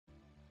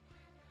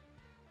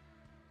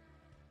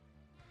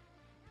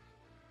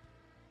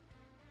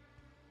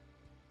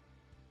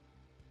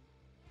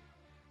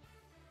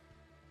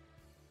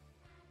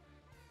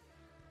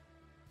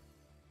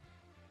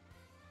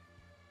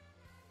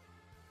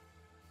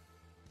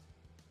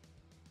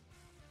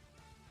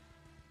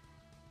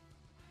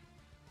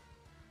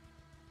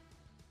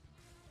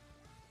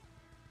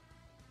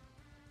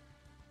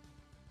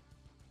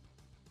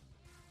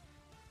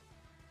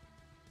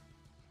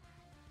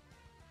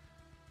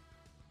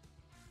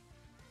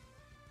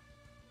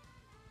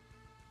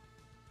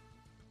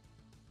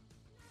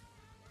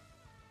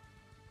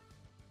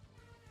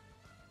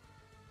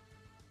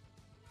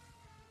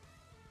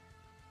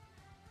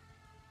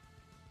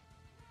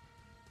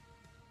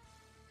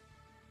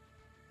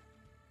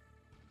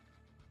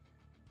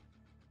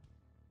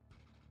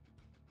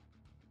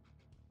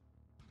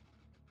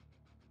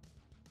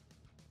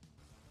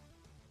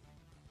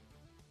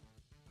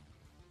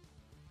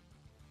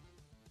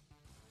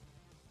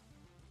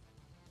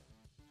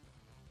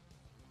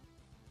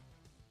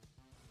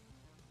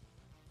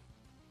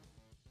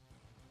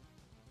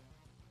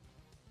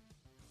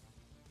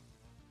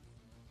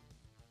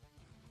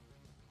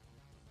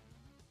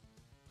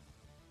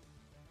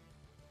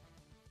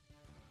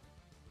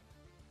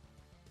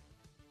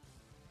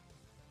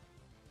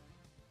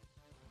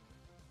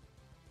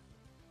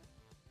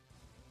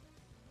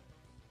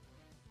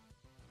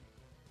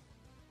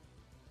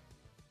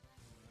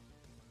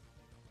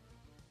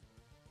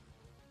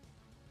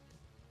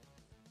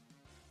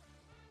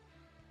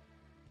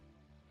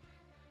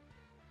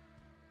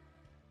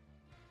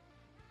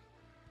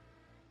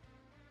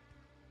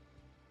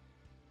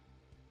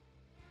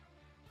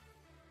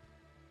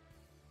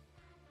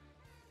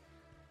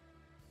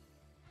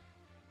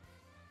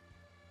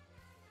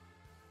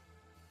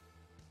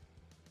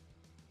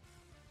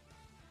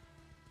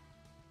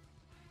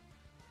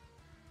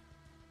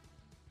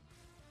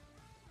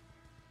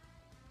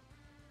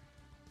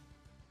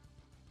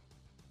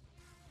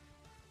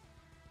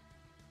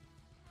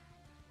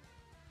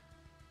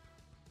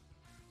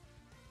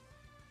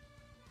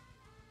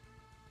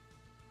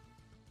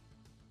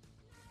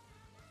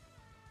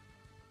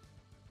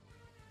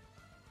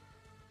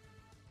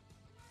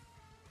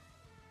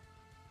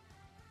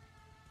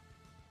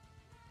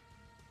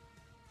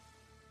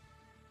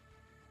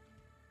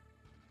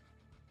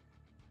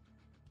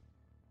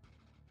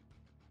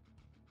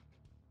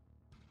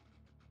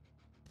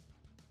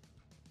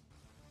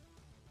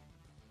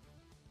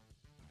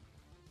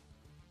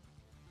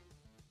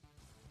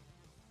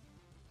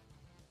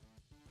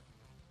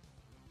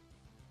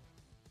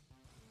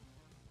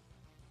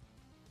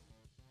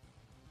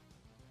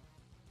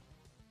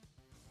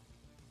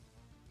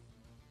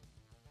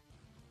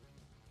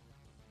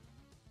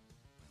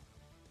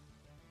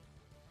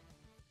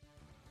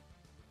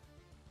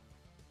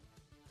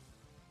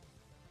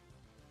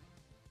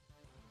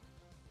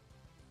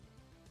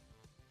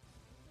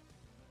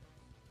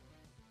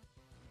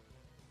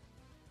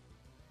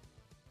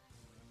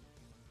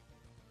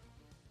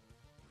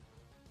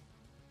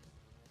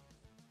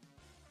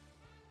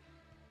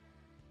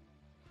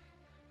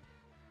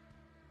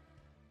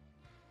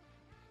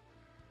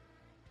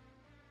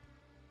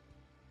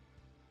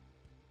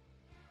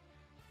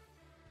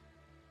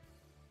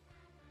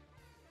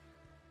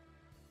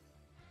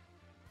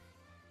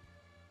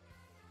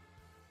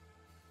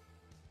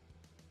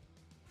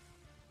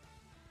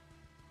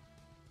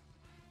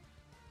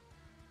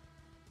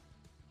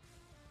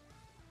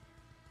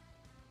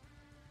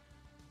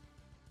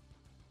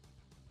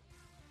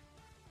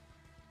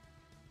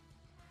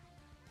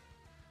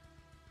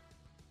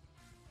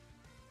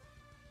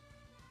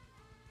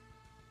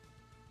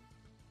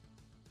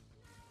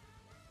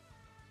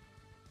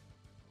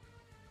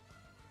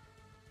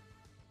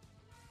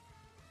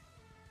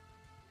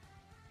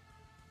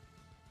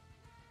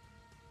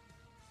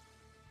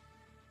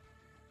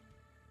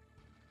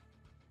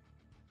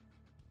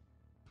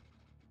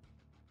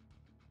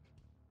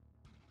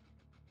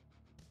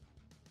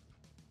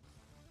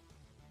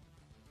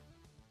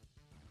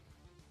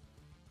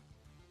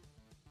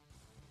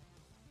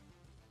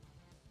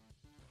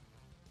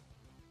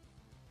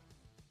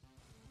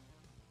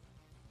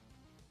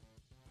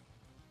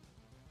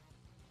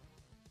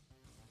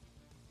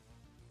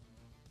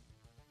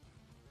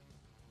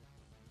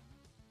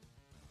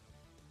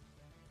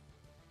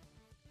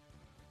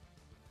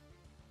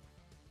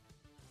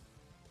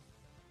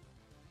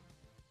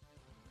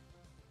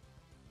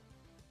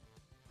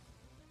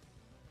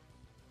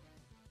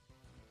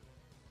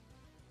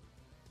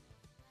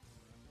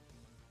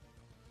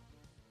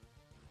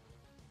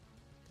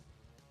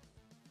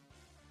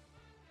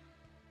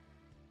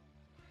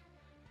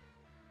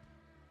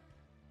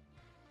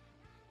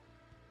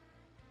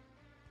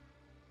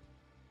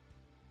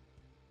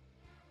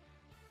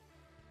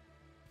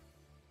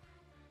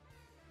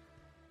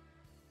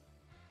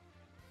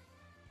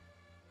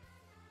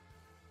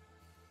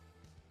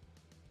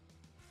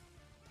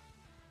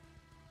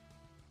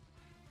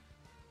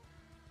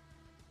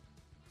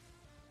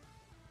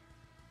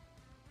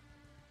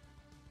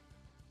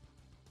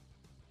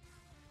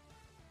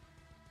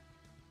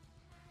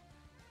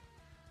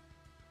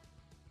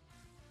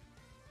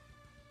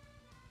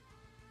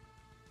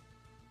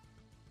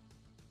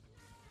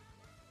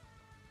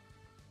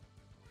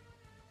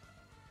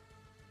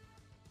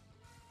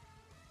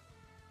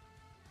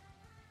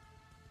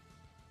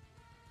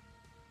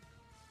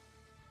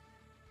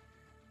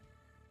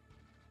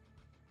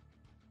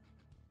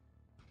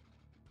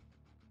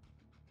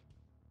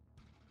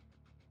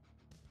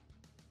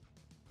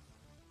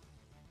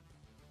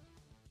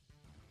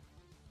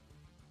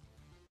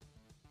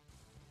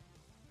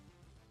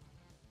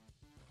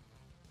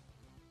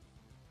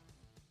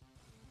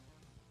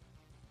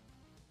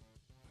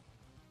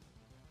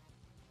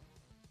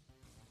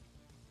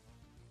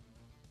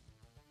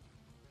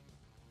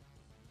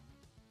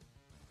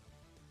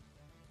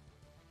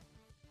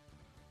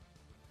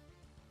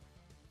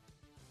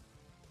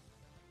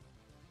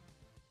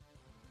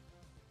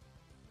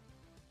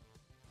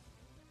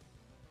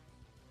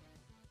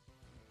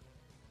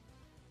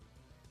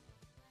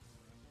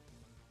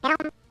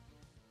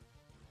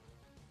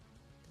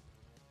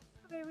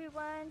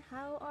Everyone,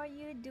 how are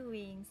you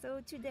doing? So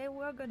today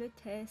we're gonna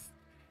test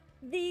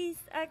this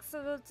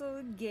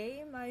Axolotl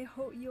game. I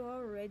hope you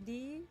are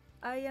ready.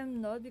 I am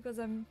not because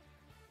I'm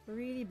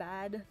really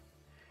bad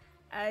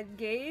at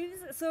games,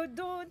 so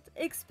don't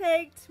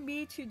expect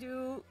me to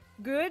do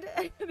good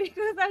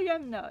because I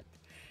am not.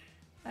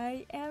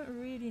 I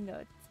am really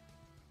not.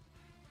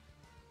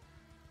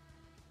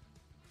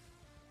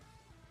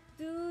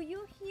 Do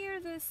you hear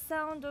the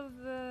sound of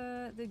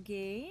the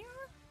game?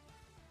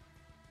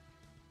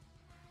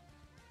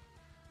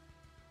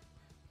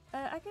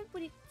 I can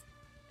put it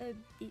a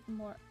bit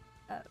more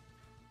up.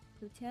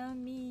 So tell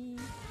me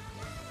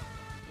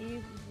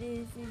if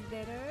this is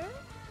better.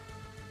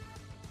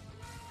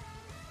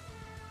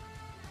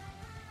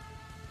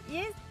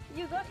 Yes,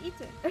 you got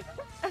eaten.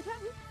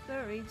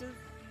 Sorry,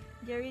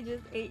 Gary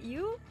just ate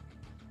you.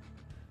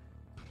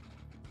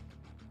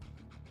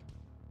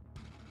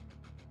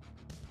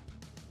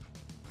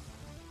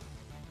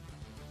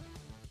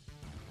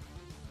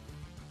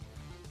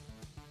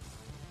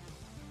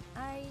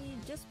 I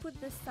just put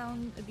the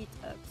sound a bit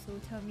up, so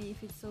tell me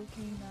if it's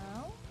okay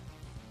now.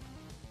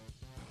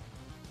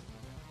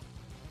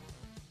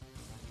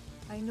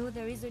 I know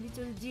there is a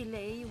little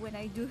delay when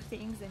I do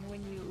things and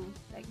when you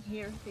like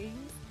hear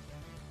things.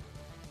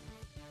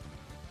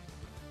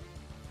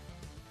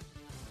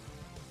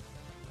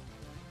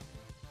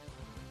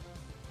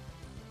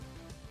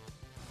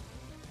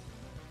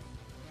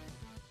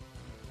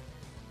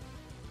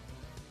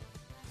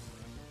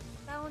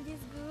 Sound is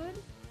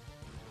good.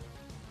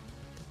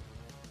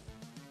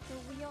 So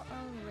we are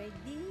all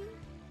ready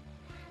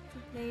to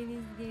play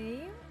this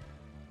game.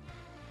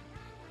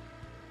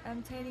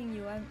 I'm telling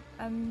you,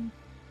 I'm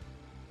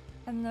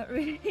not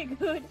really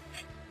good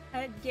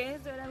at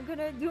games, but I'm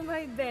gonna do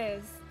my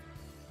best.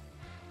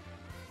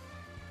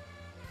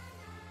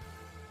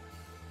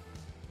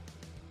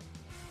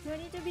 Turn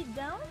it a bit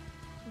down.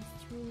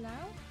 It's too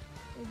loud.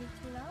 A bit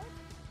too loud.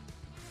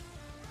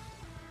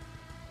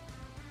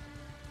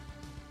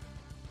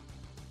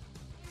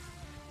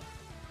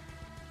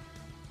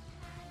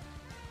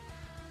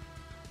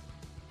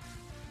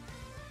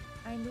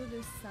 I know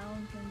the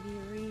sound can be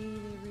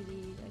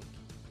really like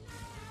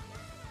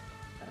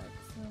up,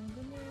 so I'm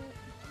gonna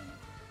turn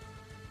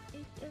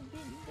it a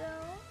bit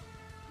down,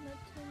 not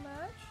too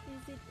much.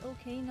 Is it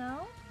okay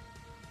now?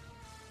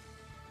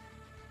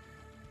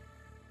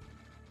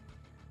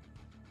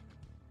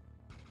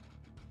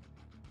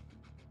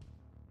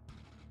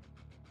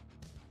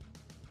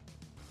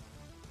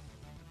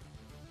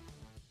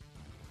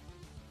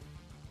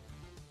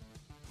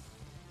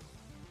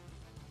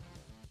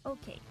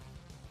 Okay,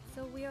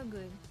 so we are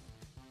good.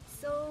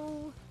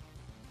 So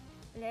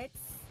let's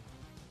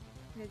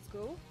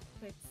go.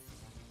 Let's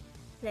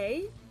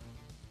play,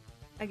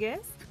 I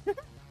guess.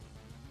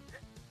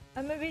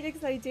 I'm a bit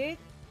excited.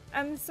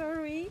 I'm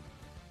sorry.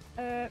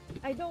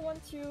 I don't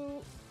want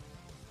to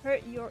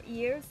hurt your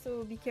ears,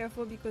 so be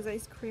careful because I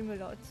scream a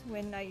lot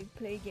when I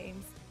play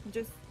games.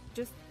 Just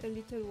a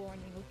little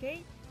warning,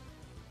 okay?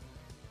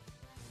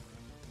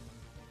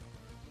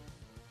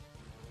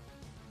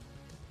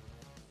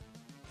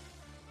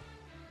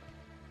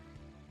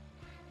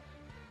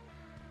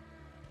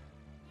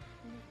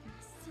 Let me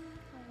see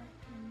how I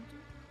can do.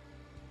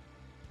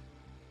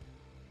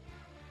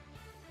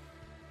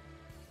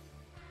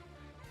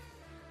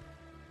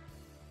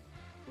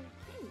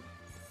 Okay,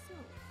 so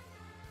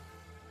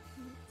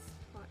let's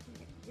start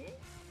like this.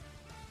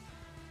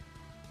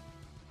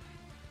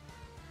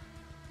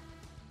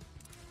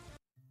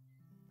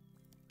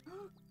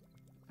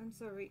 I'm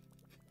sorry.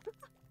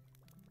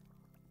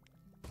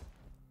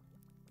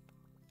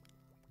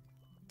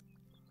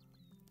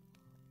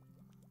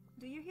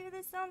 Do you hear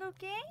the sound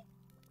okay?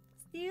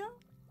 Still?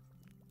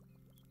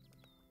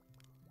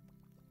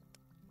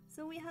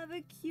 So we have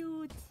a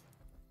cute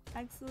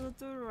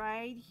axolotl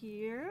right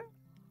here.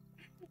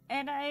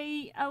 And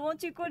I want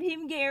to call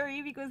him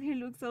Gary because he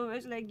looks so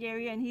much like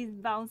Gary and he's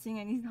bouncing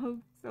and he's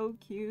so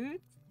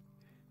cute.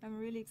 I'm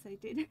really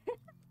excited.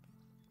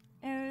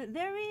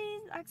 There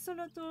is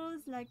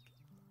axolotls like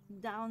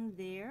down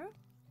there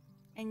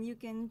and you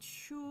can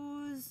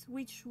choose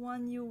which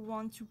one you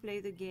want to play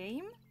the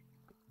game.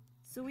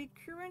 So we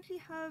currently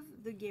have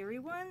the Gary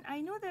one.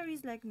 I know there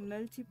is like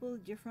multiple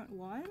different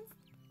ones.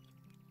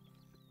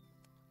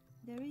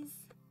 There is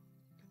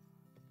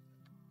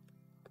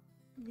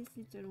this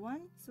little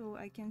one, so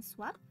I can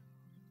swap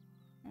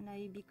and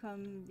I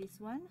become this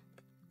one.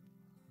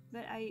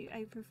 But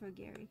I prefer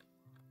Gary.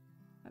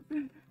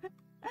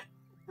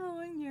 I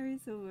want Gary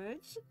so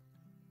much.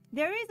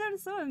 There is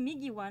also a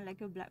Miggy one, like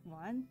a black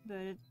one,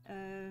 but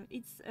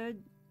it's a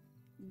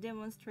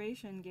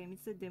demonstration game.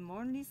 It's a demo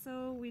only,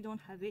 so we don't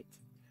have it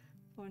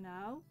for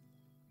now.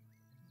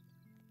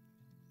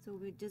 So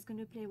we're just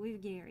gonna play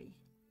with Gary.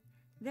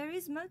 There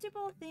is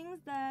multiple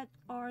things that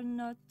are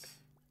not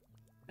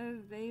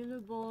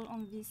available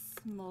on this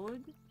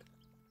mode.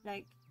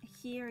 Like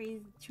here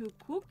is to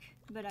cook,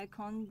 but I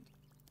can't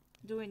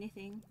do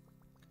anything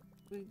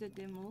with the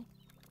demo.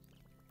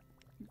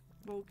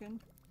 Broken.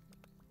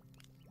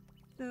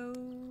 So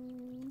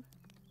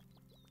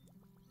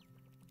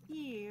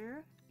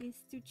here is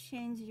to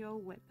change your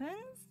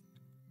weapons.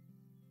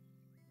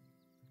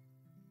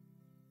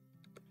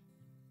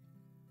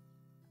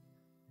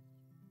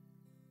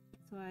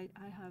 So I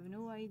have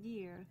no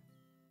idea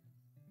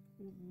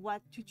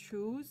what to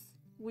choose,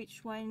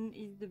 which one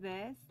is the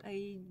best.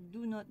 I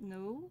do not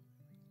know.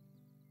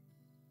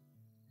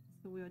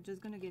 So we are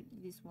just gonna get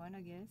this one,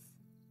 I guess.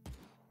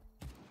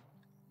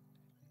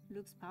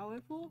 Looks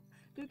powerful.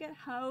 Look at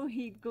how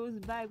he goes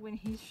back when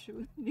he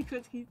shoots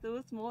because he's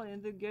so small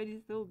and the gun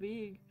is so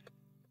big.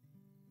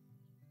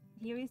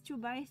 Here is to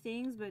buy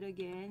things, but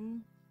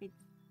again,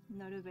 it's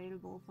not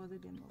available for the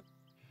demo.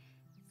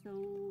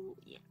 So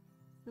yeah,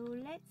 so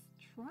let's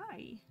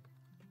try.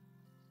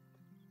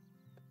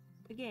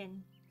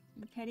 Again,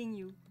 I'm telling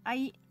you,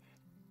 I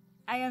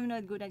am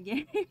not good at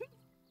games,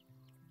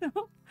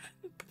 so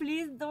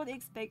please don't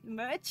expect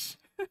much.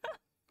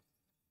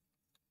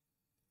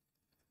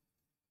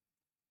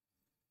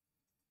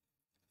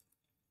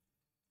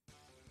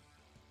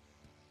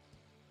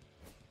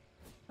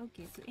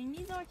 Okay, so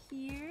enemies are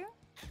here.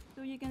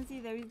 So you can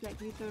see there is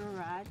like little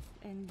rats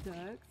and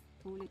ducks.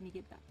 Oh, let me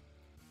get that.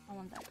 I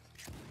want that.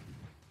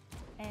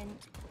 And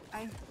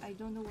I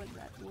don't know what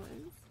that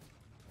was.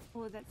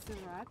 Oh, that's a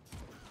rat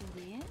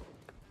again.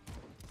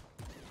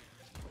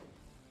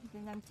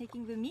 Then I'm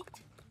taking the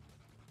meat.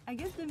 I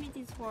guess the meat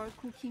is for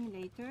cooking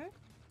later.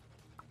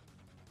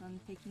 I'm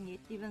taking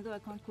it, even though I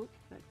can't cook,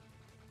 but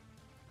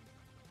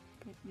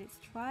let's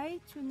try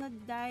to not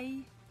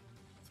die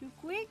too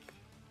quick.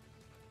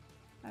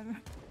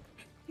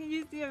 Can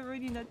you see I'm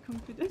really not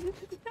confident?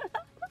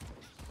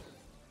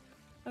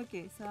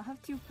 Okay, so I have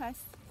to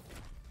pass.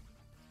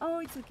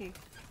 Oh, it's okay.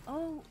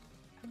 Oh,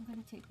 I'm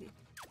gonna take this.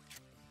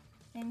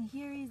 And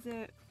here is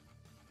a...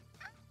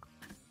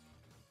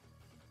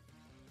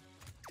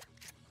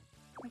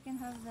 I can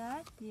have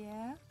that,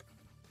 yeah.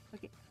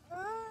 Okay.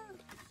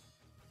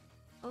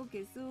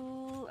 Okay,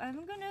 so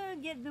I'm gonna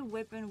get the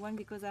weapon one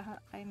because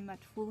I'm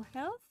at full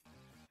health.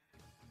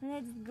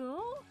 Let's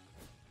go.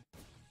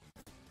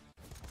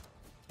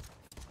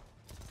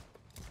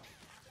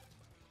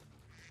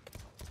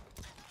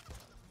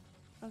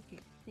 Okay,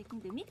 taking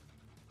the meat.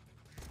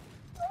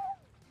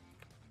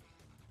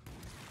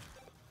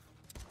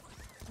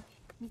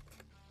 Okay, meat.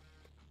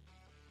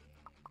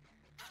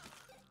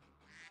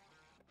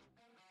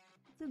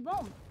 It's a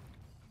bomb.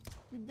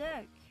 The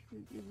duck.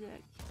 The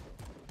duck.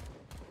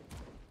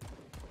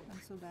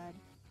 I'm so bad.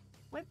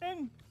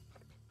 Weapon.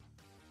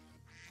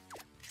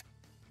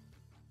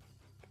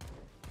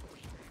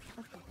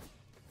 Okay.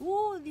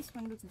 Oh, this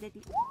one looks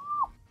deadly.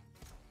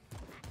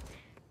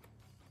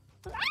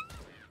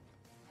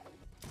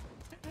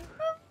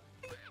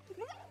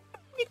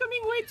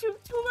 Becoming way too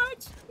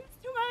much. It's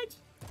too much.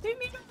 Leave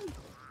me alone.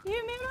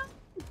 Leave me alone.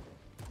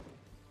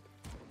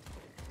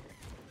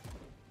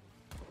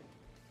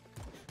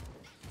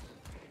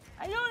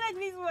 I don't like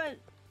this one.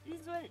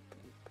 This one,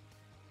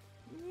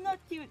 not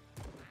cute.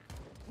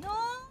 No.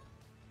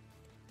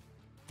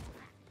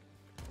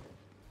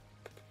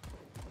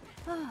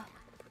 Ah,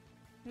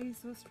 that is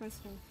so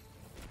stressful.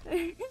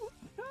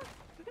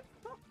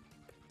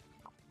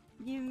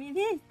 Give me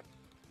this.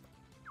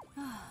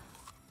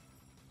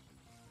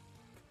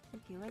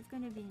 Okay, what's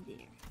gonna be in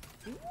there?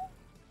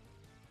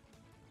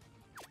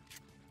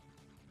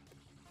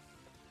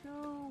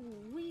 So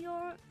we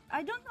are...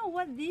 I don't know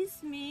what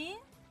this means.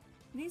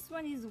 This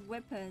one is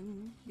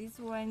weapon. This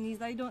one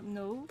is... I don't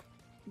know.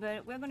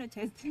 But we're gonna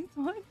test this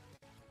one.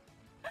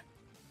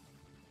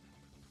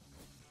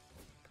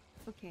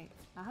 Okay,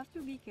 I have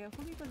to be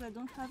careful because I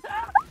don't have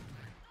a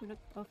lot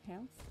of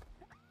health.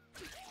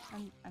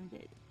 I'm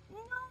dead. No!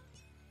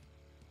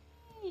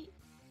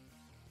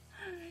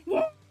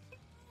 Yeah!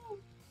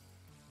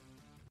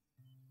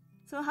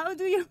 So how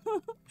do you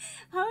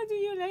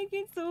like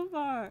it so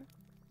far?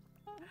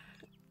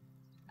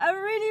 I'm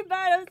really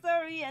bad, I'm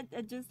sorry. I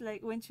just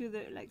like went to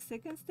the like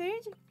second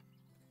stage.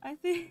 I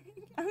think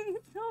I'm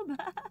so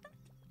bad.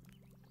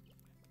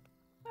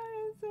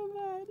 I am so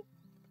bad.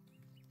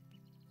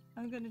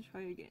 I'm gonna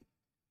try again.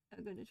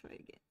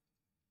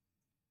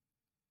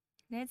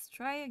 Let's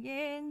try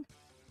again.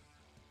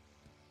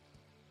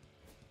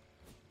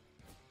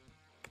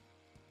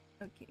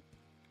 Okay.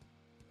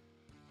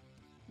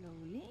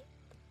 Slowly.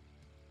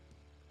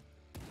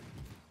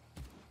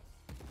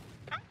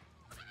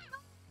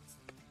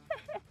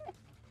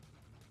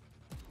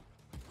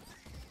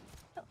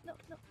 No.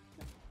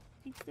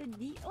 It's the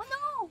D. Oh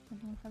no! I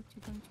don't have to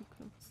come too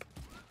close.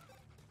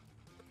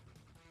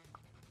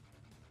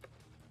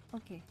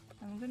 Okay,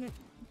 I'm gonna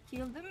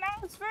kill the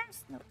mouse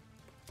first. No.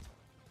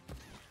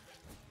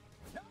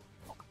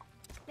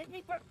 Let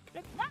me burn.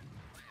 No.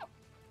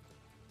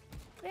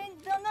 No.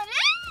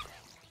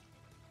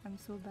 I'm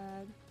so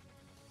bad.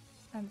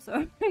 I'm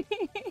sorry.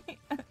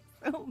 I'm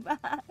so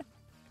bad.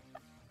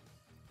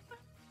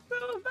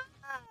 So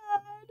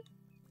bad.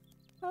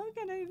 How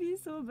can I be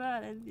so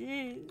bad at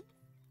this?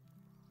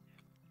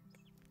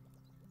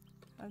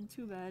 I'm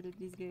too bad at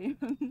this game.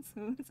 I'm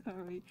so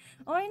sorry.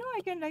 Oh, I know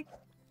I can like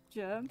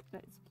jump,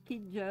 like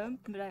speed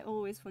jump, but I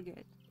always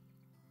forget.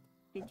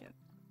 Speed jump.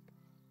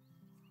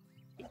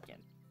 Speed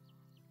jump.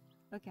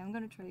 Okay, I'm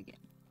gonna try again.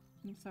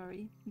 I'm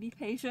sorry. Be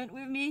patient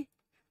with me,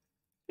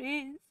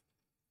 please.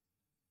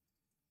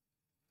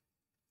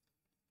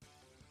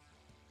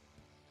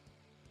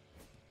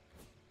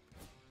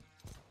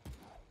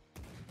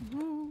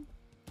 Ooh.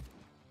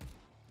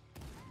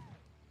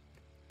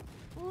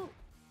 Ooh.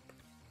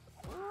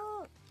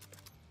 Ooh.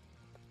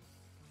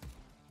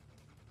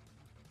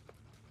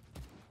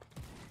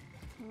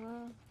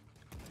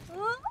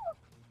 Ooh.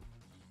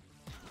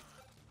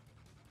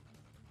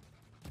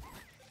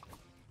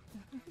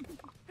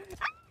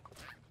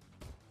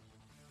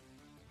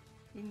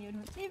 Leave me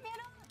alone. Leave me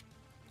alone.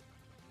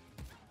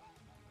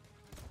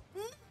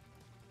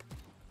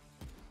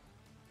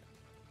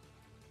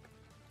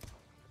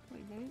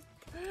 Wait, there's...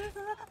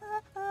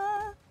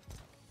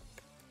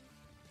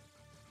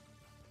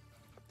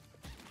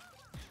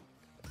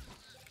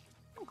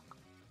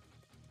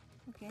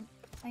 Okay,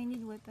 I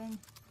need weapon.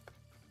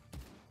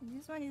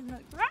 This one is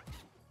not...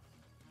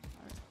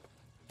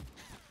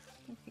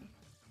 Okay.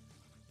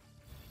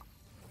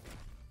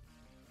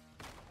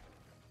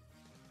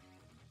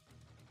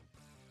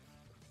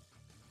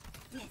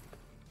 Yes,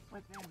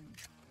 weapon.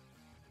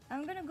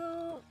 I'm gonna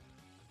go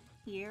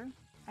here.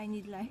 I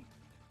need light.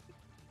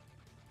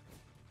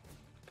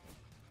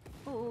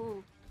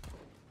 Oh.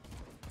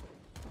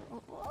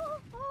 Oh, oh,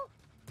 oh.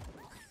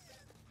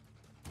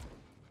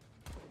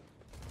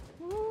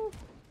 Ooh.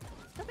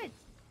 Stop it.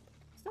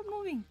 Stop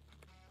moving.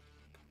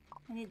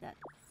 I need that.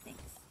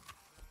 Thanks.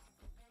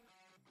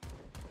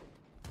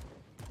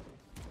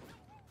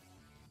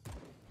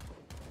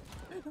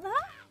 Ah!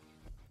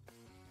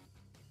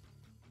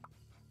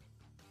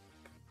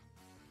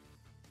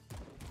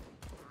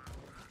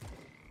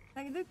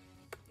 Like the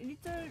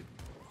little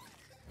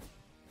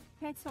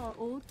pets are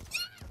all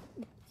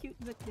cute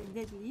but they're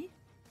deadly.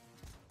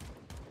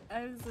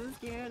 I'm so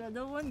scared. I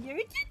don't want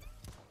Gary to...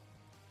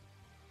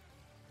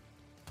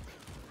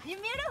 Leave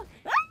me alone!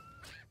 Ah!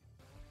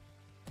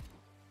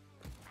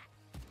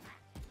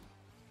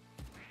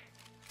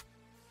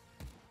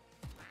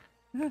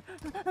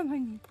 I'm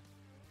hungry.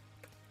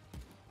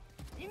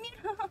 Leave me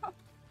alone!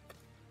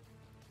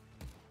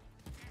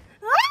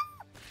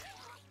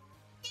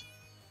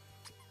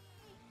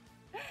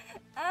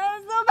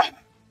 I'm so bad!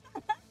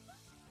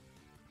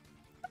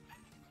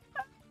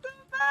 I'm so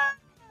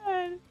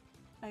bad!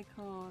 I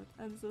can't.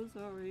 I'm so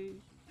sorry.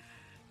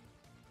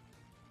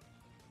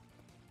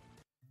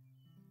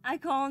 I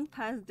can't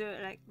pass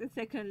the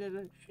second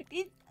level.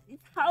 It's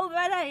how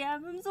bad I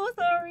am. I'm so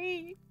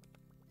sorry.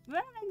 But I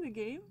like the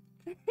game.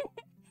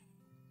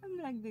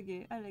 I like the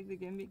game. I like the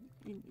game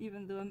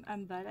even though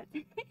I'm bad at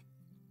it.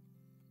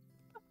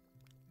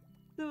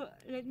 So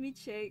let me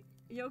check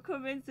your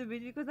comments a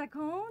bit because I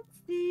can't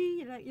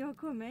see like your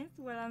comments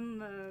while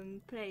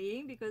I'm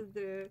playing because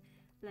the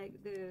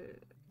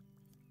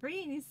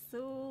screen is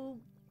so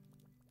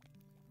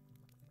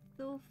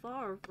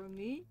far from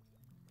me.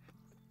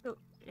 So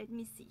let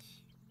me see.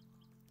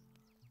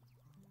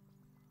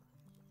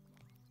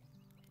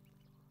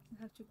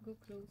 I have to go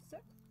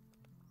closer.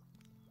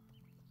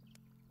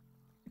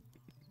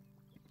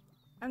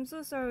 I'm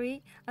so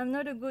sorry. I'm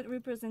not a good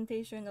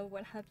representation of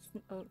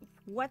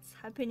what's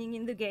happening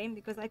in the game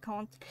because I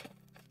can't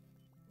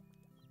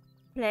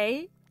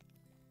play.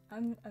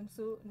 I'm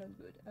so not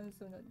good. I'm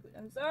so not good.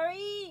 I'm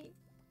sorry.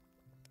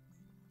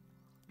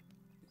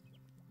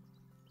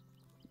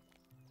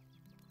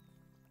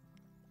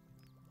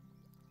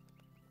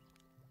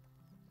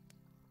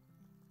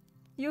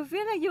 You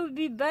feel like you'll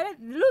be bad?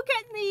 Look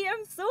at me!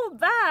 I'm so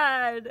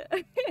bad!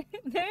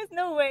 There's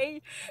no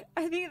way.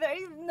 I think there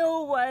is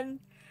no one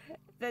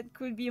that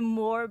could be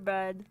more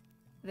bad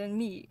than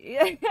me.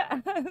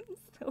 I'm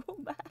so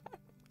bad.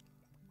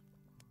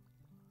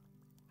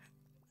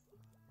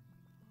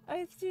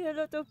 I see a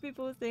lot of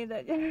people say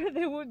that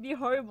they would be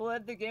horrible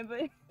at the game, but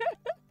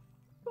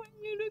when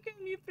you look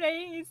at me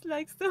playing, it's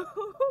like so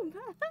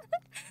bad.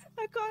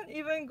 I can't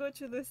even go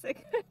to the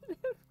second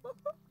level.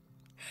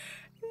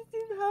 This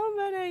is how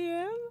bad I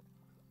am.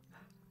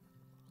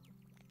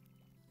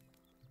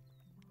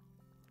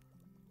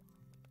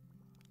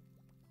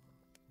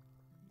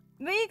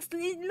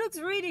 It looks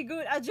really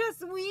good. I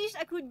just wish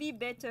I could be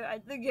better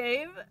at the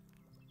game.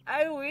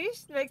 I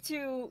wish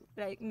to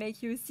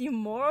make you see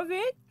more of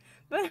it,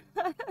 but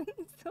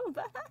I'm so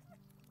bad.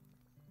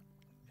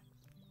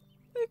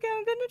 Okay,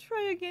 I'm gonna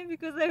try again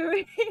because I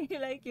really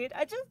like it.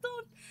 I just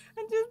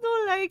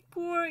don't like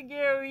poor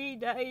Gary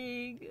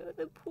dying.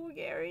 The poor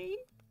Gary.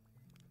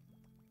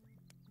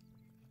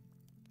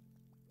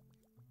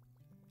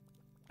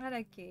 I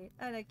like it.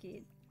 I like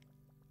it.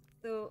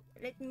 So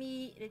let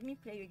me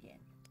play again.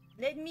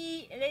 Let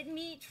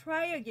me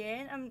try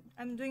again.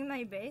 I'm doing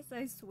my best.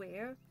 I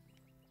swear.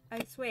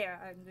 I swear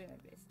I'm doing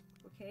my best.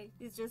 Okay?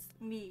 It's just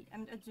me.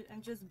 I'm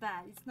just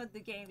bad. It's not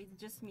the game. It's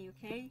just me.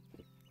 Okay?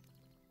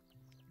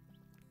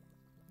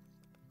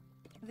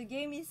 The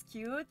game is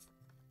cute.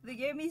 The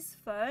game is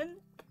fun.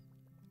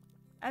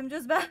 I'm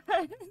just bad.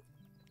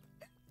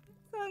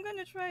 So I'm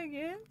gonna try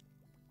again.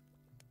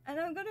 And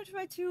I'm gonna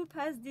try to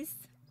pass this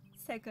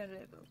second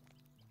level.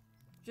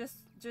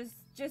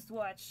 Just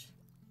watch.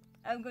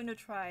 I'm gonna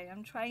try.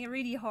 I'm trying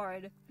really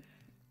hard.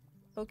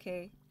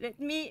 Okay, let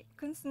me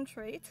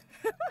concentrate.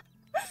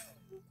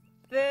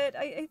 But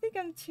I think I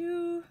am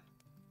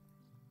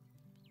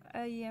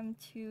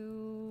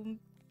too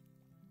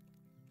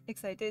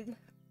excited.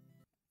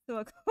 So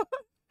I can't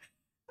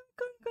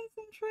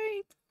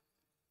concentrate.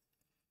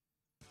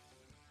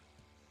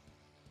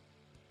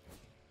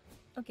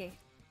 Okay.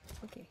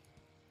 Okay.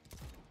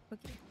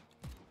 Okay.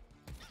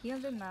 Kill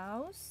the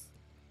mouse.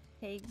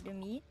 Take the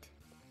meat.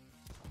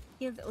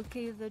 Kill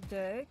the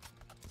duck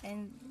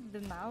and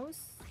the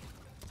mouse.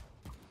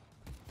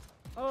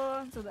 Oh,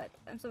 I'm so bad.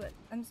 I'm so bad.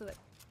 I'm so bad.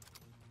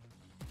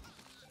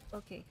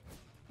 Okay,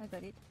 I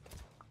got it.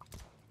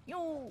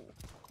 Yo.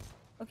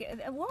 Okay,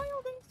 why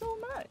are they so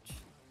much?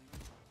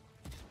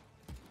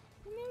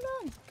 Leave me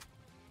alone.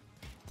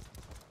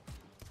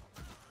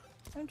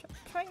 I'm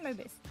trying my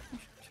best.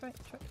 Try.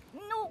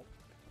 No.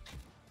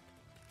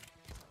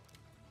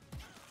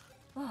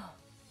 Oh,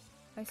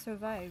 I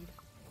survived.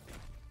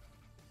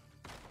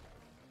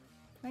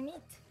 My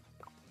meat.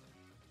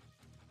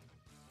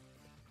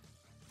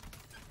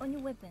 Oh, new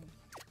weapon.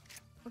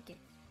 Okay,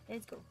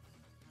 let's go.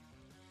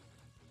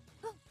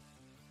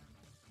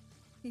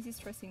 This is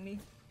stressing me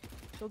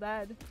so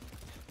bad.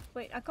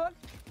 Wait, I can't.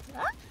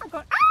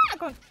 I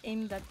can't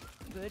aim that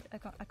good. I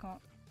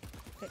can't.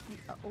 Let me.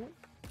 Oh.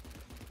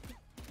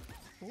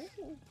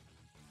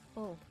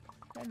 Oh,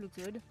 that looks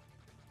good.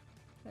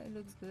 That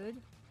looks good.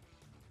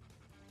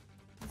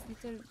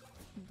 This little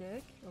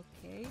duck.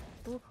 Okay.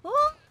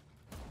 Oh.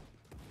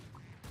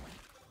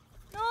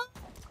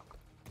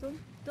 No!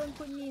 Don't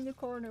put me in the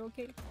corner,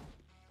 okay?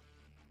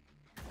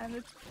 I'm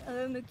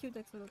a cute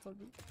axolotl.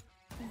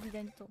 Please be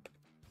gentle.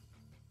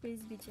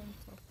 Please be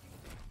gentle.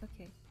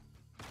 Okay.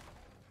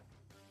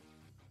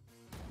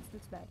 This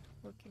looks bad.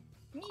 Okay.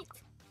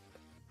 Meat!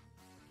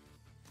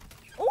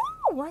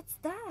 Oh! What's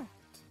that?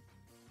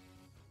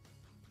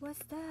 What's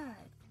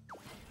that?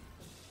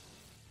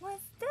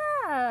 What's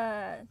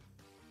that?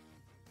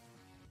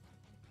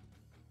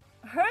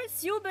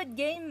 Hurts you but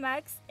gain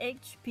max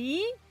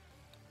HP?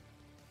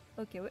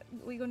 Okay,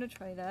 we're gonna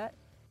try that.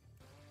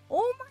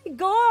 Oh my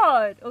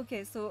god!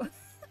 Okay, so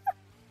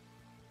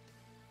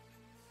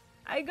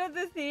I got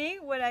the thing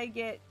when I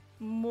get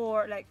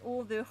more, like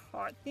all the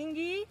heart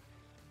thingy,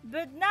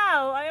 but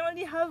now I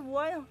only have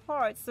one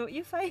heart. So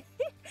if I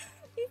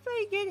if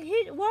I get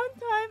hit one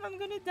time, I'm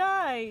gonna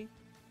die.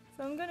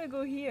 So I'm gonna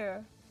go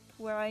here,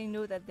 where I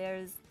know that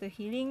there's the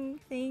healing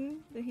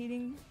thing, the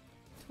healing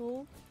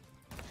tool.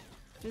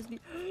 Just be.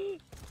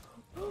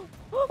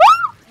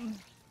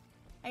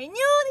 I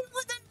knew it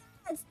wouldn't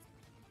last!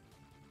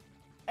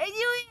 I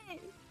knew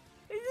it!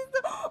 This is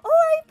the. Oh,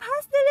 I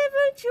passed the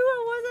level 2!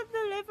 I was at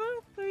the level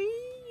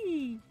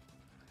 3!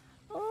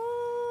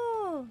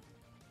 Oh!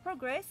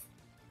 Progress.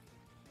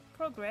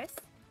 Progress.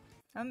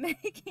 I'm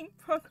making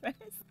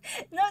progress.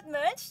 Not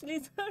much,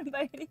 little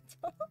by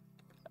little.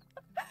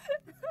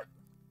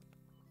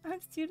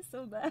 I'm still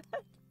so bad.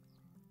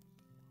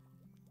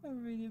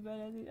 I'm really bad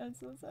at it. I'm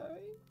so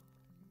sorry.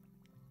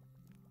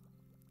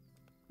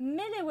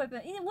 Melee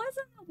weapon. It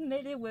wasn't a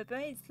melee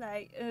weapon. It's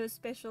like a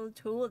special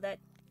tool that,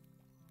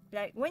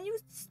 like, when you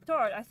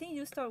start, I think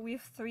you start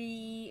with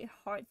 3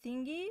 heart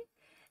thingy,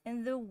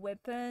 and the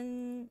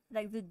weapon,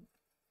 like the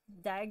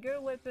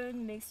dagger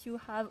weapon, makes you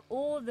have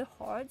all the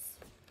hearts,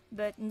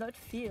 but not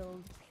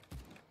filled.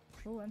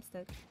 Oh, I'm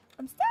stuck.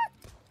 I'm stuck.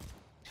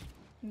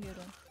 Leave me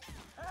alone.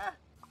 Ah.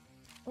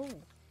 Oh.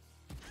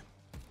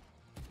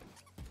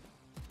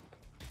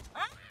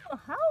 Ah.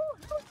 How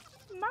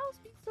can mouse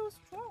be so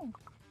strong?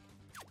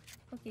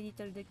 Okay,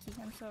 little ducky,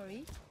 I'm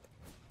sorry.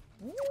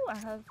 Ooh, I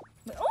have.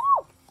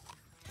 Oh!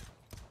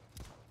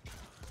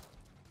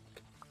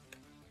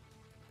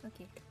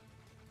 Okay.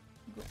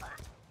 Go. Ah.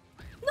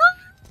 No!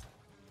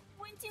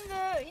 Went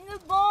in the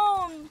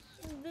bone.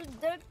 The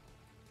duck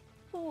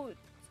foot.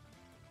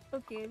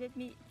 Okay, let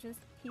me just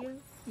heal.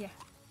 Yeah.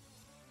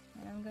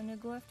 And I'm gonna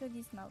go after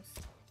this mouse.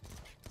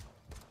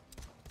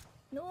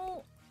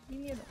 No! Leave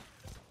me alone.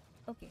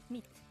 Okay,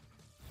 meat.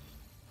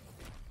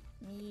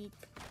 Meat.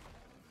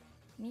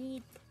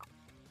 Meat.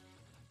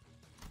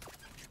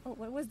 Oh,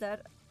 what was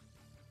that?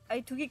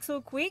 I took it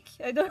so quick.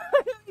 I don't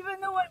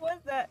even know what was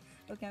that.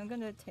 Okay, I'm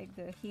gonna take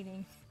the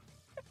healing.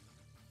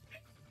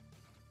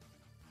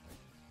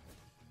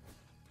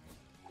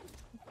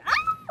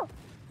 Ah!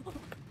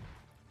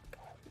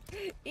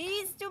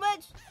 It's too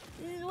much.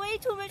 This is way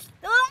too much.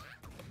 Ah!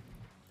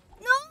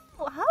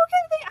 No! How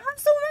can they have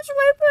so much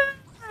weapon?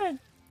 Ah!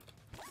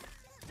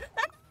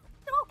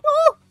 No!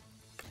 Oh!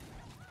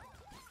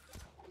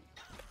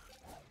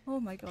 Oh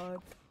my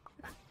god.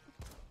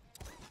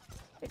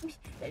 Let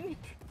me.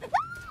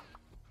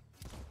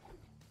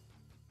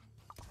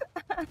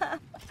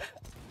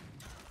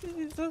 This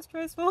is so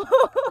stressful.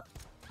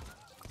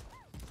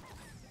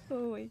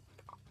 Oh wait.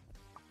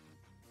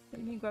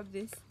 Let me grab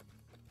this.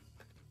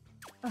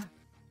 Ah,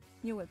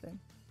 new weapon.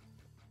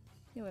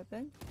 New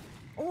weapon.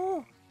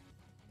 Oh!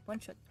 One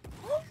shot.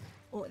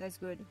 Oh, that's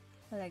good.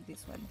 I like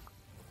this one.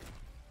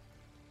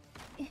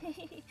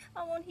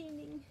 I want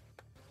healing.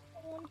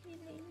 I want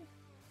healing.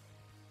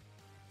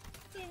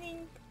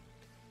 Healing.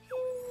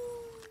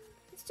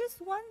 It's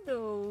just one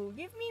though.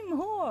 Give me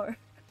more.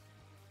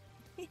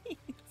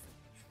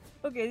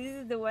 Okay, this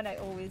is the one I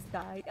always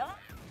died. Ah!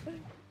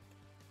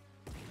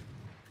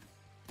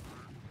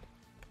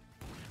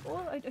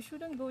 Oh, I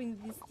shouldn't go in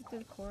these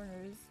little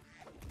corners.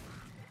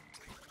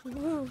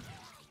 Whoa.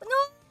 No!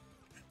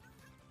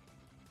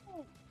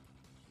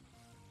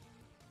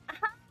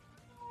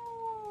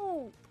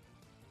 Ow!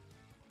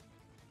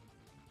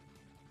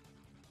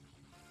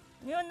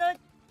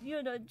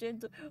 You're not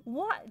gentle.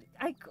 What?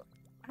 I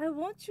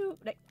want you,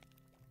 like,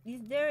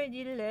 is there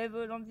any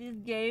level on this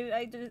game?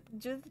 I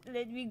just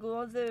let me go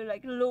on the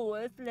like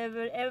lowest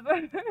level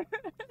ever.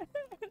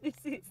 This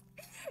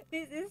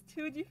is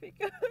too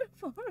difficult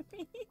for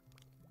me.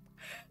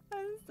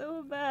 I'm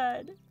so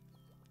bad.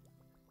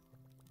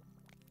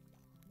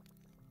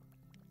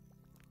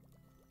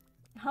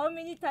 How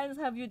many times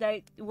have you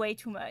died? Way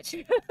too much.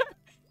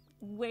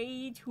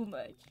 Way too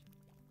much.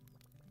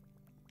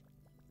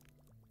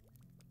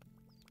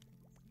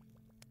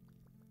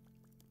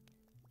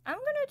 I'm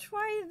gonna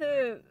try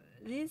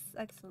this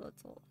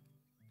axolotl.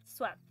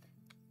 Swap.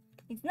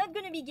 It's not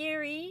gonna be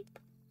Gary.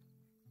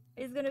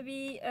 It's gonna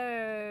be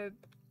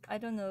I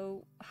don't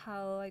know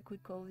how I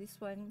could call this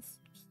one.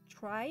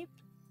 Stripe.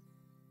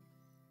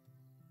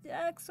 The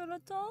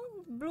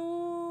axolotl,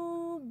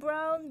 blue,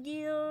 brown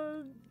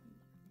gill.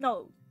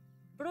 No,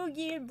 blue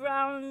gill,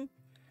 brown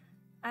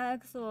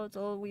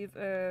axolotl with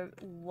a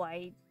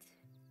white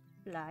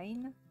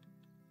line.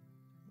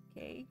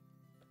 Okay.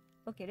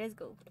 Okay, let's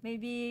go.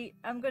 Maybe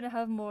I'm gonna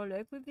have more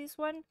luck with this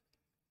one.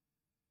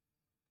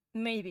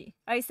 Maybe.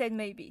 I said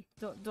maybe.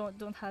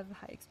 Don't have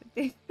high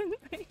expectations.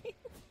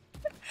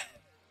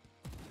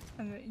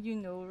 I mean, you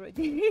know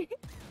already.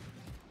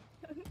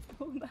 I'm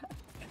so bad.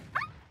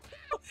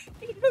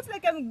 It looks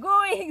like I'm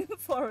going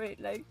for it.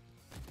 Like,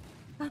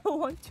 I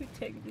want to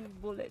take this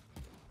bullet.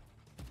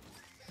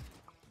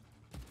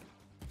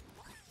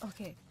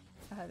 Okay,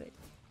 I have it.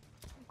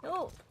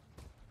 No!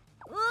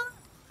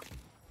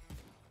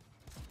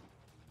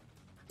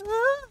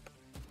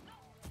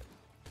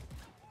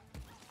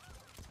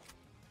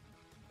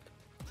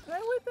 My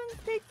weapons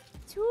take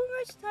too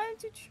much time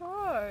to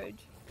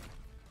charge.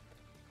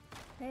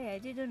 Hey, I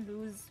didn't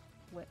lose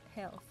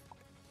health.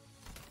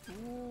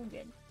 Ooh,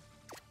 good.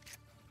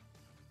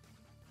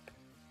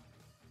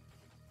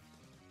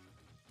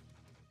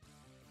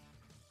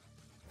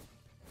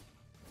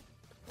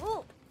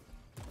 Oh!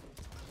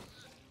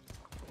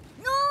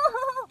 No!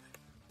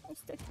 I'm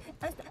stuck.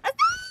 I'm stuck. I'm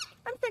stuck.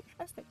 I'm stuck.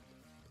 I'm stuck.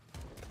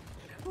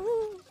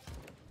 Ooh.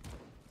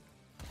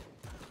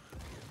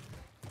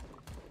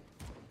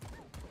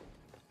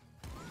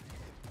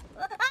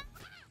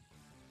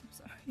 I'm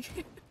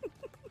sorry.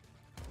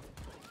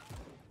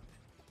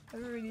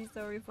 I'm really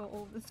sorry for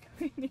all the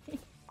screaming.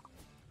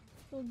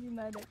 Don't be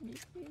mad at me,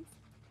 please.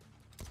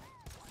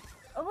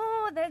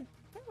 Oh, that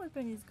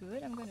weapon is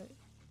good. I'm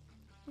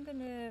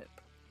gonna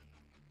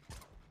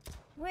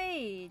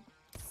wait.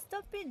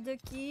 Stop it,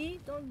 Ducky.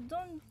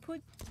 Don't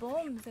put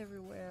bombs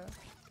everywhere.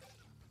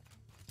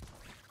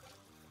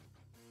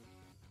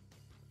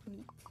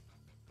 Meat.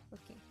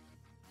 Okay.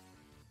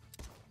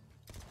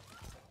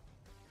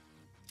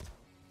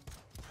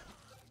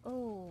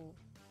 Oh,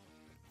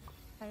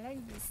 I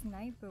like the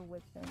sniper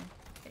weapon.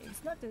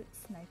 It's not a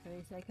sniper,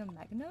 it's like a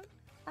magnum.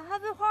 I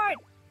have a heart!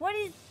 What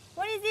is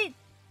it?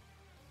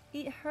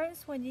 It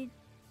hurts when it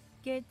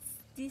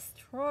gets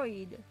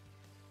destroyed.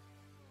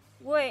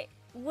 Wait.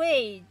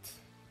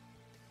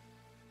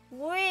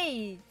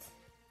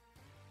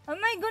 Am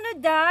I gonna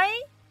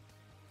die?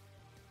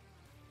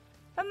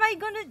 Am I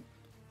gonna...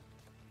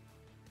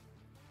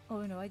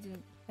 Oh no, I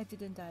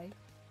didn't die.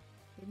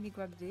 Let me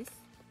grab this.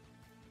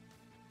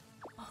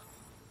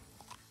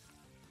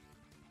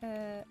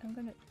 I'm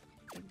gonna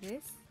take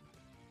this.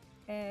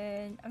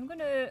 And I'm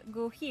gonna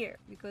go here,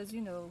 because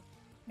you know...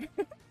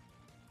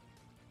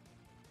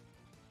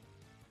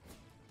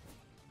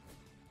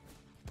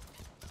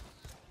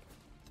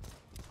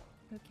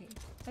 Okay,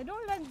 I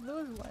don't like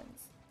those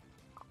ones.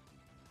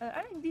 I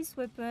like this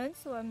weapon,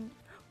 so I'm...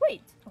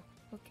 Wait! Oh,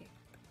 okay.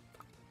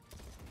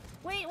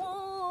 Wait,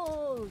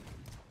 whoa!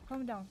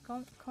 Calm down,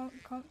 calm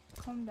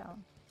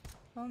down.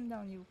 Calm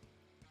down, you.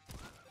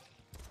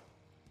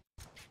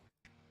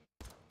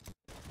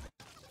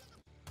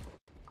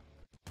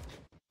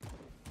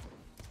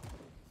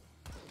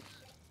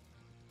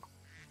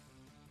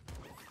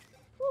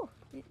 Oh,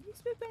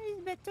 this weapon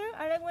is better.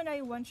 I like when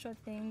I one-shot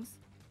things.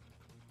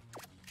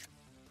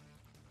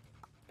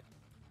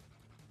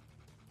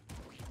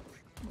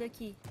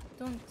 Ducky,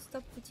 don't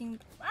stop putting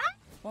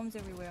bombs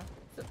everywhere.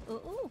 So,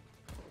 oh.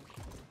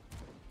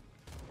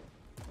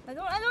 I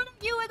don't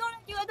like you.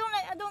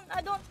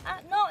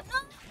 No.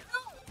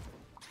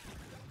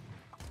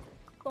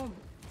 Bomb.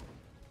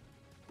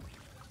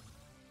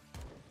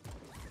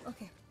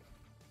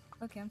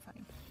 Okay, I'm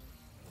fine.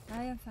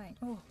 I am fine.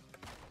 Oh,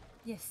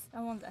 yes,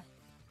 I want that.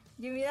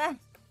 Give me that.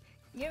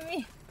 Give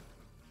me.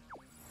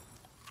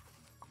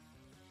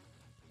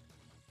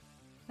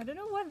 I don't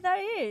know what that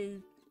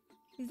is.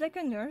 It's like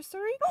a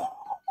nursery. Oh,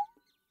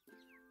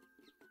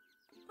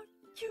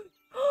 cute.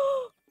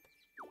 Oh,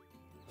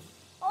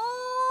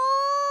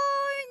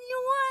 a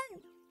new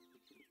one.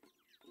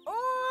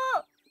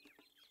 Oh,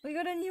 we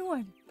got a new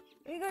one.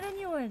 We got a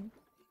new one.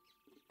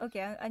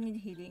 Okay, I need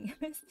healing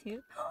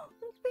still.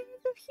 Look, there's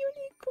a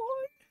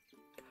unicorn.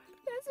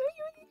 There's a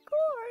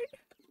unicorn.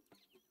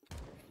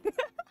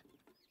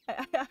 I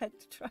had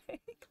to try.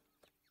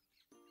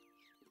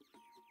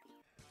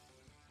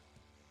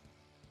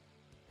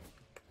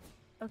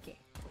 Okay,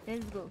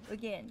 let's go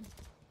again.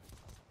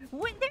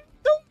 Wait, there's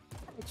so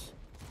much.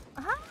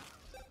 Huh?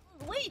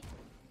 Wait.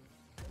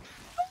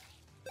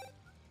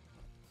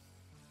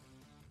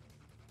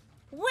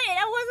 Wait,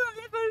 I was on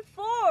level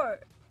 4.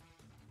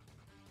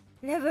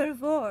 Level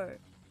 4.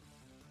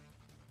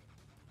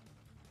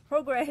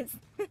 Progress.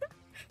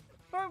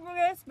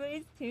 Progress, but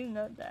it's still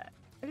not that.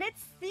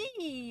 Let's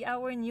see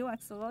our new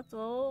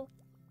axolotl.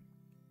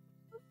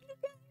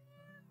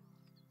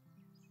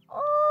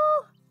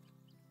 Oh!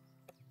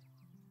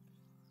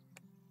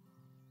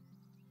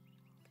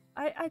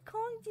 I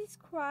can't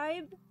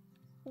describe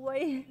what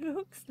it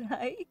looks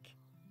like.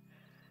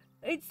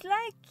 It's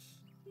like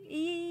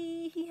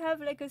he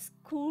have like a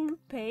school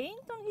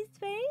paint on his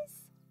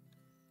face.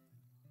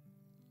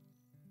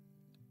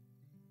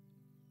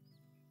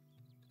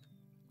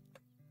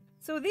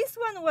 So this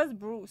one was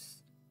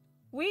Bruce.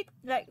 Wait,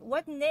 like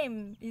what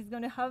name is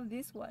gonna have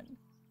this one?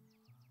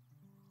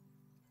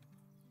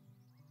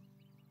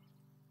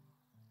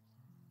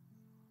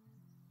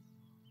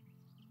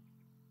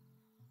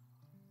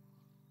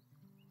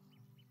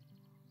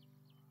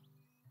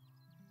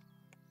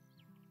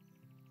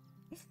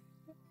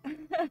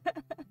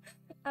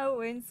 I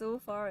went so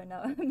far and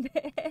now I'm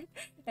dead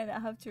and I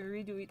have to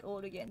redo it all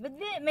again. But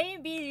then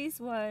maybe this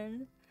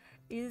one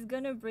is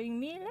gonna bring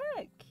me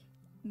luck.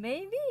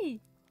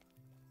 Maybe.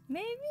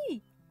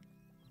 Maybe.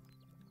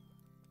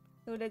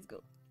 So let's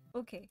go.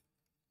 Okay.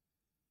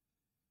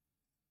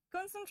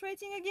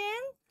 Concentrating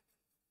again?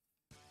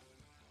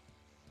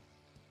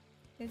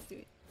 Let's do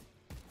it.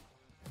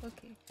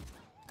 Okay.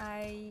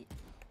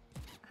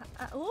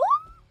 Oh!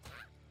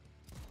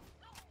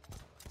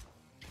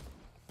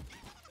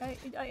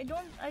 I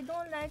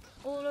don't like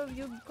all of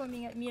you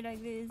coming at me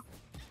like this.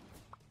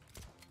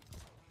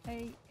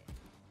 I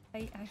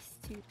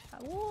still.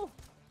 Oh!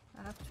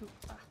 I have to.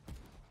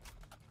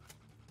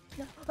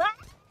 No. Ah!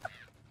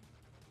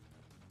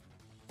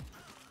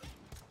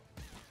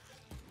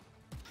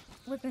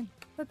 Weapon!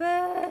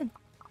 Weapon!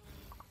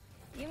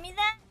 Give me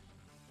that!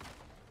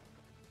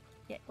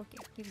 Yeah, okay,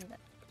 give me that.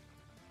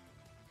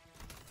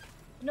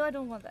 No, I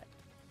don't want that.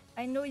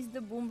 I know it's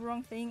the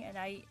boomerang thing and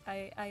I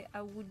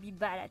would be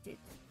bad at it.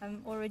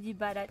 I'm already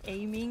bad at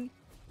aiming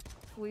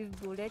with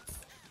bullets.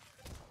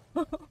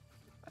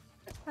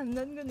 I'm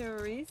not gonna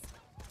risk.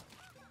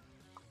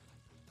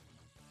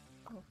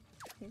 Oh,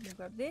 let me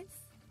grab this.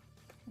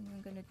 And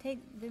I'm gonna take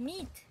the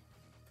meat.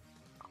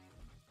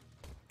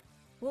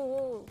 Whoa,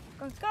 whoa,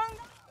 come down!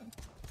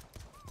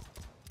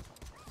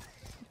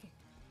 Okay.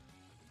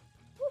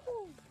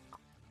 Woohoo!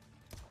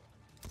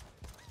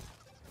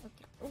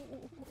 Okay.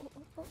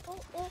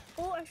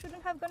 Oh, I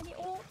shouldn't have gone here.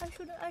 Oh, I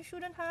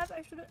shouldn't have.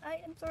 I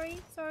am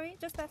sorry.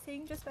 Just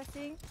passing.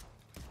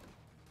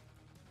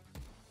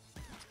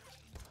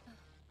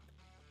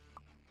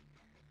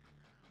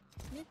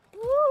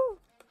 Woo!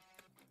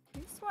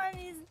 This one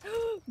is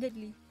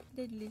deadly.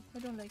 I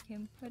don't like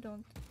him. I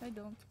don't.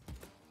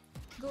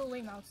 Go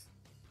away, mouse.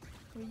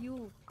 For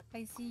you.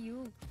 I see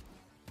you.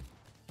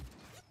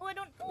 Oh, I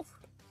don't.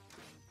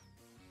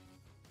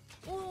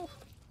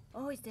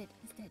 Oh, he's dead.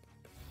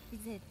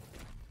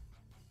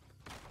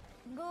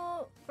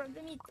 Go for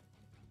the meat.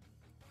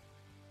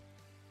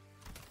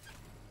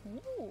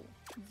 Oh,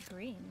 it's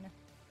green.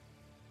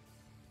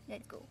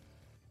 Let's go.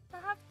 I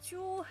have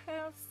 2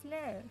 health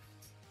left.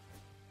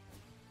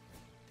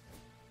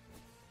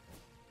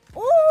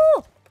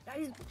 Oh, that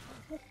is.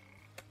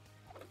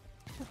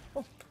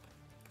 Oh,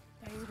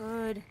 that is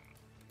good.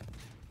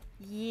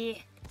 Yeah.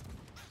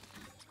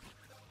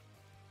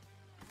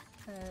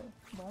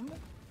 Bomb.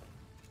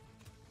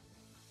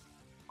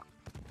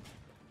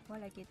 I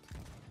like it.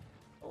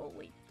 Oh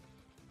wait.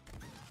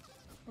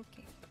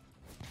 Okay.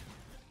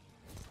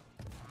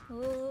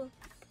 Oh.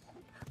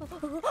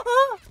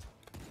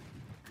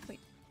 Wait.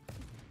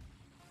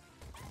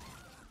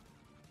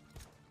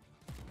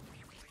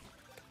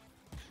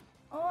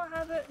 Oh, I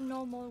have a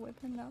normal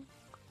weapon now.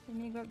 Let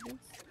me grab this.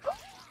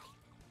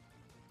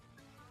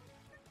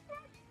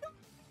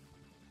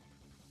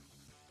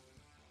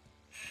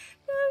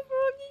 That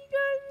froggy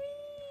got me.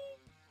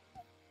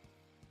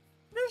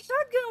 The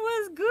shotgun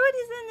was good,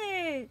 isn't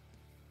it?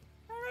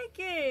 I like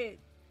it.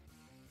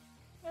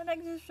 I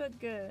like the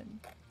shotgun.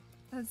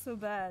 That's so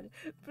bad.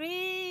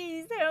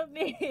 Please help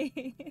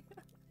me.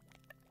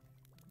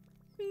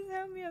 Please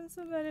help me. I'm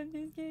so bad at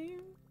this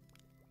game.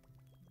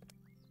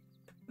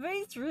 But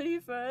it's really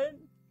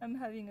fun. I'm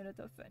having a lot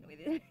of fun with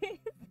it.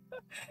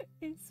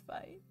 It's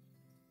fine.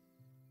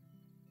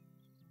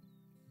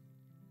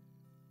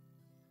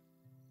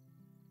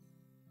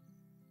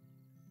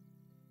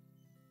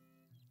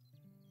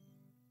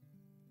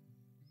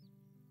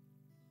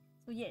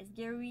 So yes,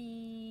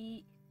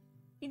 Gary.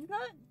 It's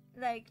not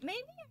like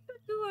maybe I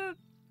could do a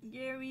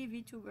Gary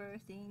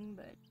VTuber thing,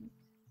 but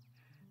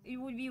it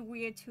would be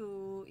weird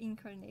to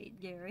incarnate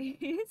Gary.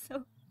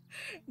 So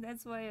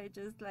that's why I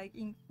just like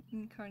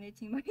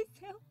incarnating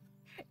myself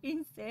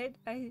instead.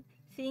 I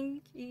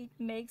think it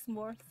makes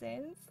more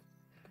sense.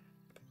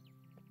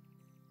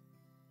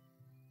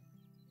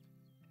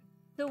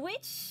 So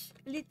which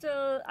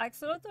little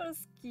axolotl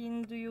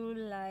skin do you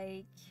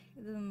like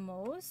the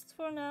most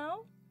for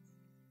now?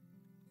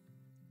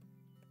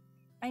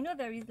 I know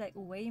there is like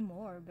way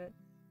more, but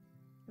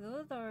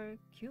those are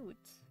cute.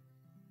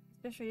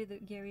 Especially the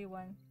Gary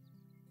one.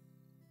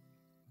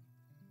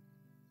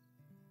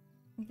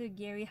 The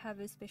Gary have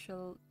a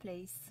special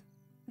place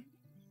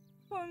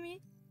for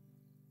me.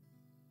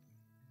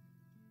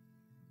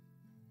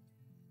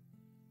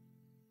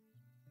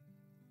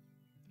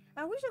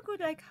 I wish I could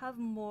like have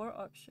more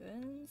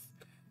options,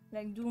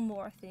 like do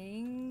more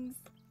things.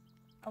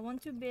 I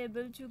want to be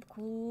able to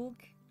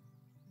cook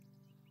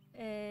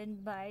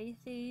and buy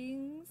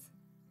things.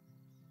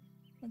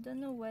 I don't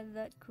know what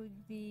that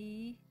could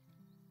be.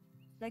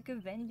 Like a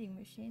vending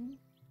machine,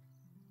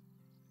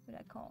 but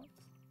I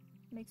can't.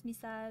 Makes me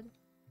sad.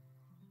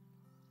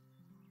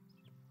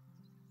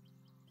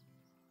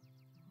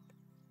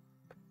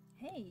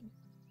 Hey,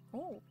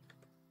 oh,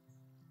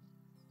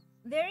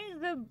 there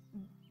is a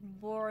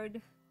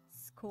board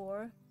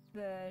score,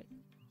 but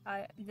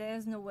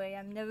there's no way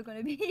I'm never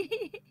gonna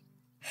be.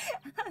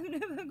 I'm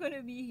never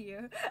gonna be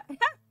here.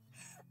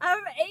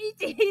 I'm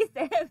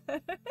 87.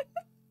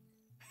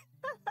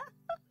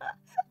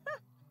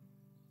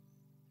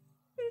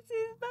 This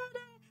is bad.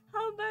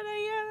 How bad I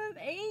am. I'm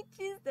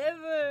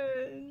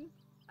 87.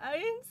 I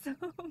am so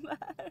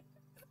bad.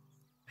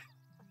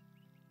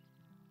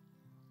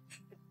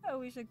 I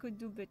wish I could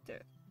do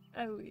better.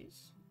 I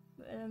wish.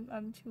 But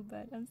I'm too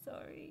bad. I'm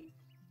sorry.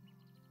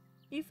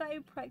 If I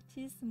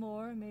practice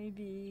more,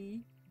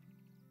 maybe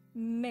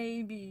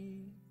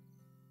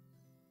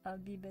I'll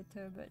be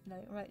better. But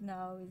like right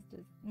now, it's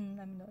just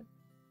I'm not.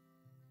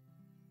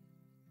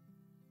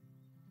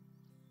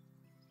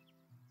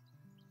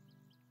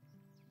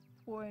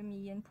 Poor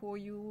me and poor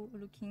you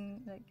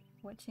looking like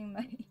watching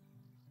my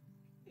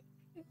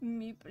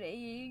me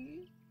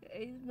playing.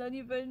 It's not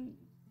even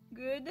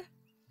good.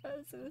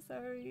 I'm so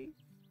sorry.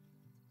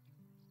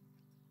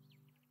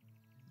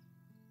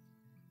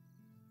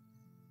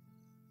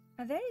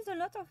 And there is a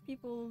lot of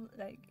people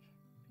like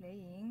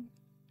playing,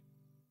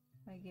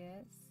 I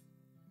guess.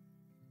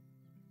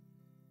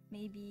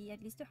 Maybe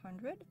at least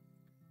 100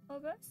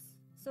 of us.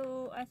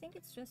 So I think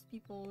it's just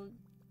people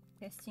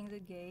testing the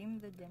game,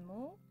 the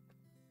demo.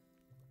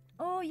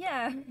 Oh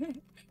yeah,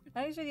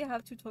 I actually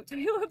have to talk to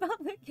you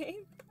about the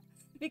game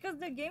because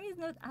the game is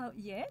not out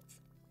yet.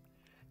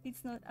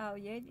 It's not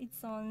out yet.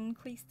 It's on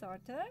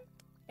Quickstarter,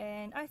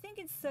 and I think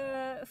it's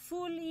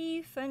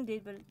fully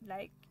funded, but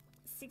like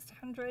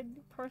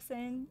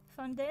 600%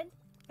 funded.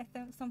 I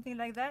think something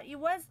like that. It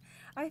was,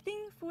 I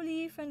think,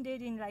 fully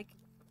funded in like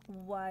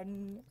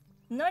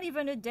not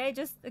even a day,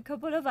 just a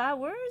couple of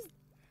hours.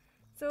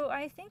 So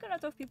I think a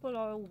lot of people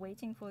are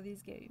waiting for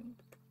this game.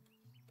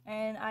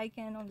 And I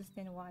can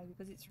understand why,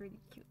 because it's really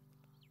cute.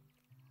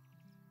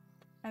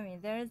 I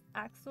mean, there's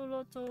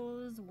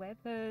axolotls,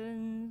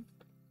 weapons,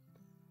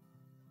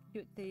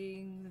 cute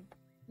things.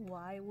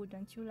 Why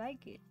wouldn't you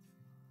like it?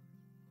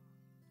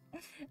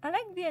 I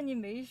like the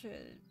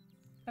animation.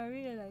 I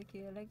really like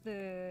it. I like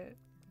the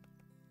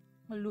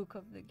look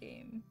of the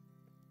game.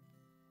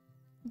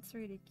 It's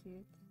really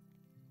cute.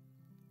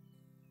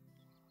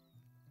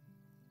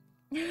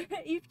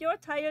 If you're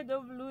tired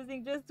of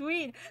losing, just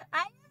win. I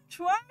am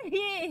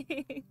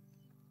trying.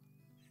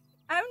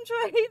 I'm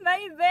trying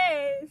my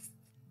best.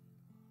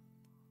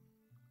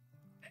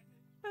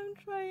 I'm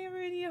trying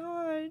really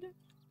hard.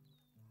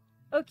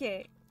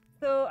 Okay,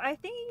 so I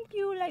think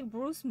you like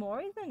Bruce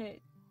more, isn't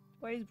it?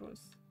 Where is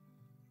Bruce?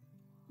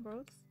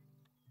 Bruce?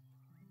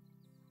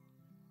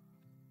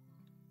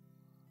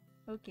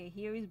 Okay,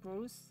 here is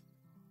Bruce.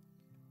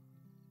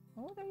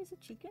 Oh, there is a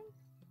chicken?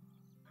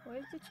 What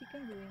is the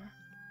chicken doing?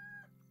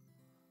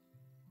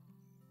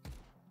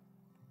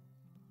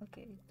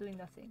 Okay, it's doing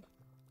nothing.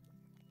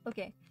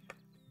 Okay,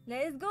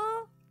 let's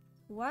go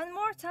one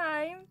more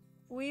time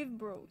with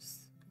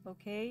Bruce.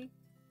 Okay?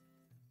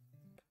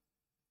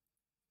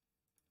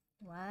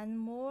 One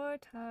more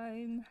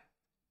time.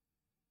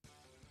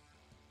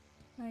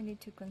 I need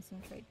to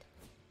concentrate.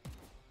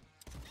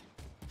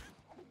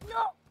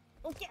 No!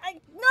 Okay,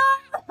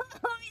 no!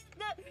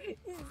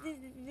 This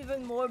is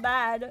even more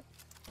bad.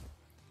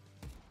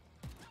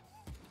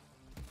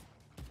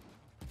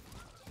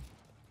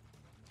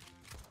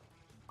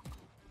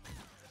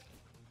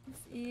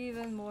 It's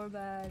even more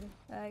bad.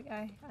 Like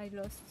I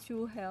lost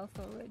 2 health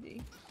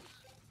already.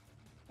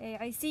 Hey,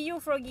 I see you,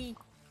 Froggy.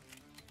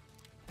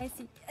 I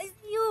see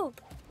you.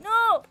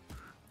 No!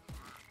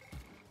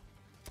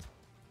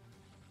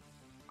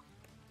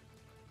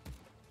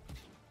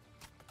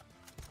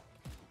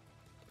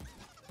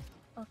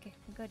 Okay,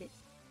 I got it.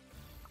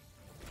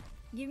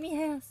 Give me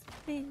health,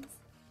 please.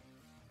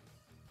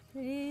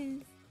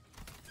 Please.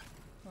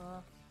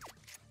 Oh.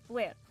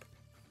 Well,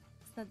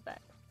 it's not bad.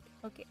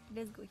 Okay,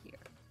 let's go here.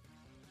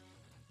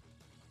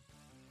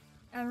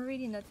 I'm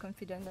really not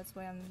confident, that's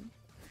why I'm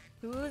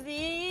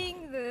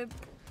choosing the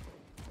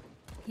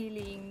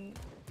healing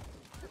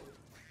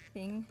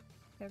thing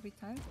every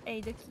time. Hey,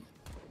 Ducky.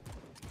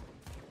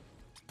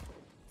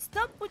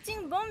 Stop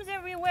putting bombs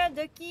everywhere,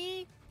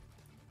 Ducky!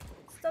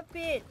 Stop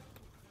it!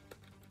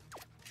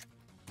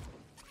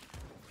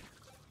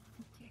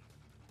 Okay.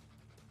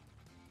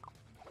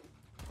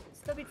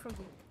 Stop it,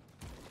 Froggy.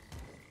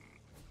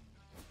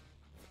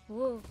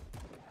 Whoa.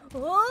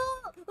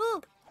 Oh!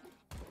 Oh!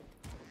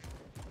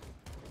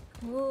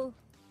 Oh!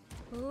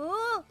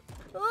 Oh!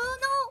 Oh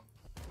no!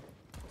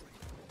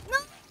 No!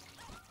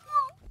 No!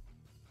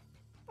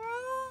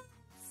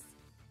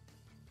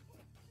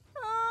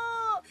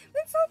 Oh!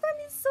 But sometimes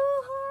it's so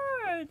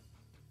hard!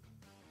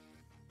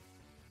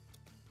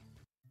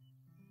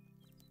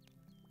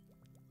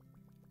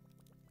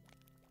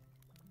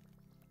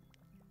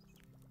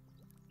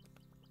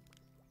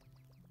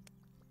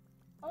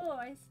 Oh,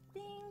 I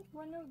think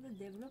one of the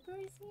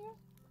developers is here.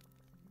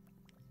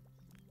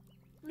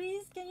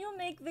 Please, can you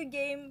make the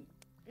game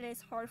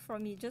less hard for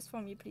me? Just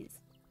for me, please.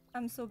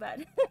 I'm so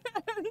bad.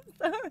 I'm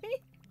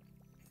sorry.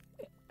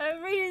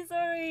 I'm really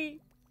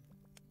sorry.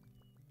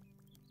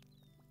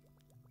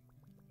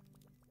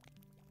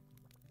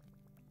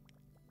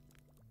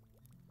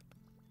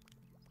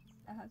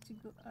 I have to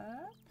go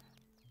up.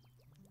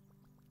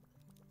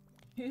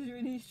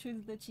 Usually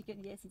shoots the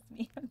chicken. Yes, it's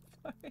me. I'm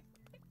sorry.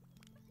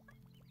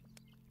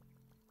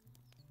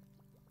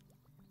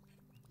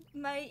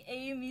 My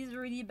aim is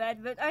really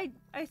bad, but I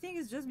think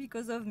it's just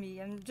because of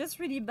me. I'm just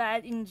really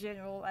bad in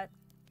general at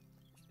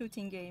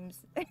shooting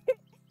games.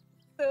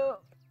 So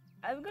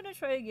I'm gonna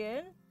try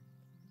again.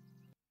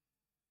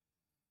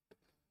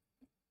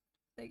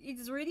 Like,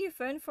 it's really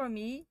fun for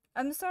me.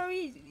 I'm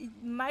sorry,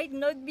 it might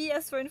not be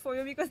as fun for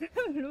you because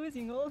I'm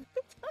losing all the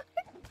time.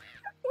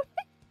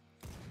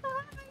 I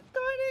haven't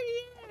started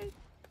yet.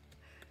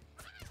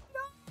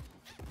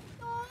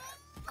 No,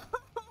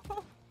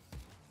 no.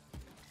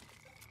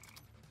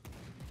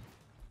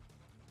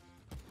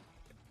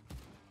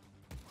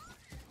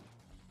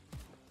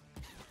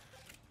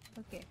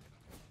 Okay,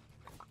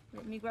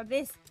 let me grab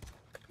this.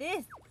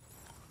 This.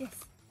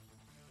 Yes.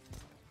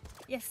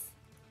 Yes.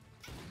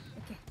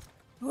 Okay.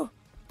 Oh,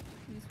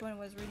 this one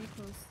was really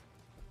close.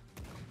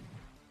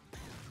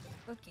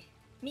 Okay,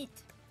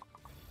 meat.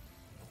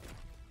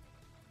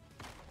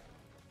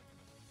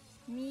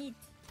 Meat.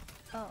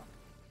 Oh,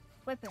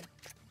 weapon.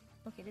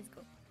 Okay, let's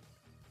go.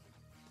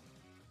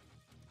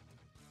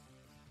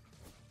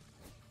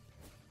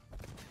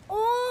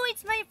 Oh,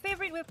 it's my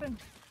favorite weapon.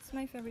 It's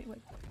my favorite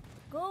weapon.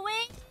 Go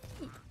away.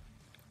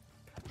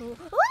 Oh.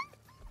 What?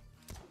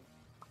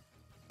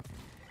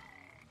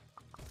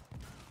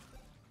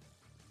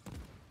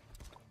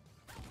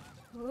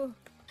 Oh.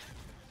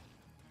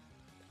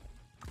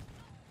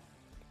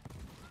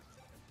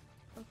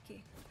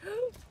 Okay.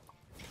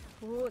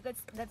 Oh,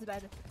 that's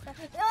bad.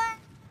 Ah!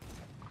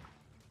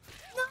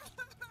 No!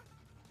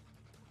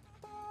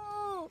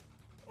 Oh!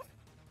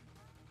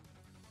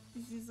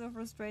 This is so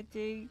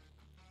frustrating.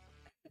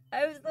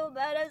 I'm so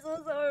bad. I'm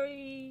so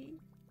sorry.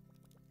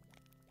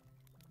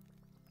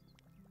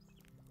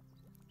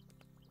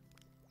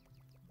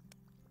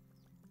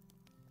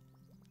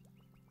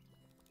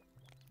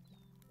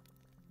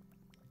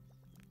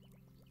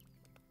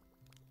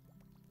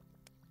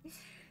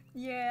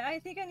 Yeah, I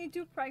think I need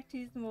to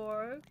practice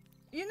more.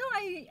 You know,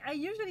 I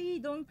usually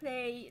don't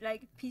play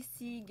like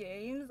PC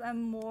games.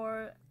 I'm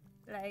more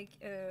like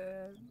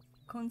a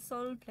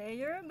console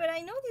player, but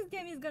I know this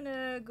game is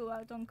gonna go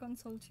out on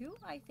console too,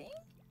 I think.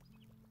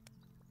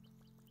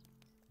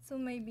 So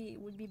maybe it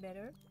would be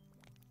better.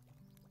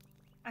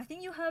 I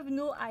think you have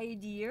no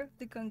idea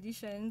the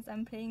conditions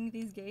I'm playing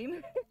this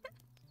game.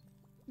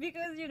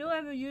 Because you know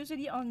I'm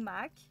usually on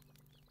Mac.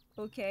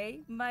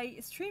 Okay, my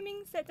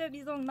streaming setup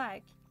is on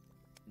Mac.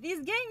 This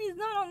game is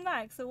not on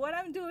Mac, so what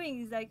I'm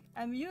doing is like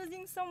I'm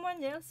using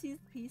someone else's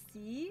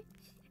PC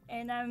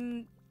and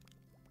I'm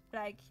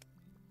like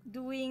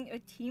doing a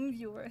team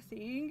viewer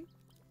thing.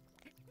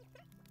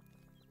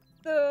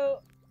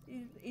 So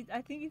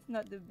I think it's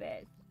not the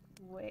best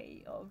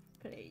way of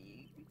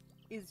playing.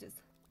 It's just,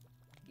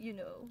 you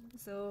know,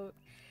 so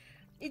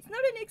it's not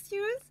an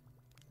excuse.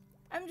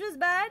 I'm just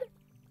bad.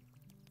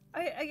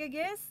 I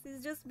guess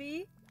it's just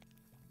me.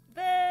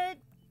 But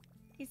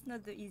it's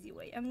not the easy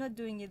way. I'm not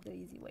doing it the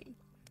easy way.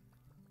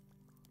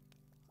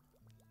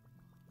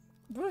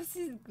 Bruce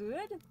is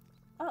good?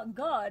 Oh,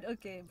 God.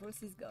 Okay,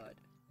 Bruce is God.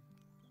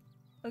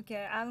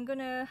 Okay, I'm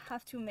gonna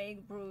have to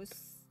make Bruce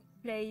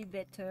play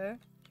better.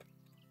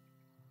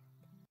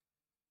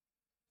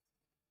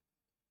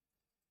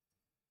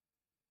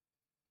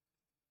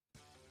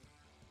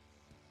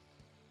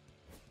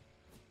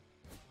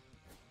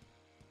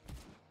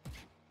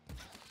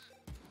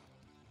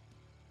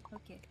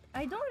 Okay.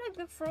 I don't like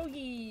the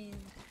froggies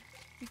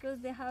because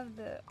they have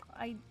the...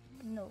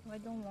 No, I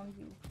don't want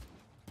you.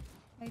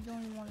 I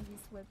don't want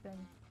this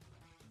weapon.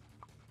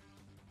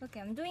 Okay,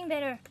 I'm doing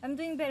better. I'm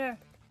doing better.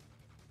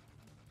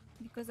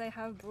 Because I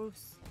have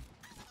Bruce.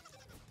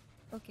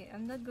 Okay,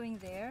 I'm not going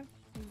there.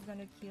 He's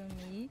gonna kill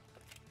me.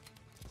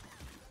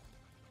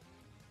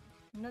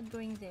 I'm not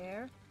going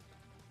there.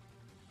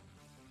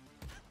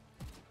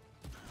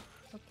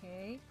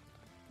 Okay.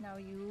 Now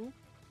you.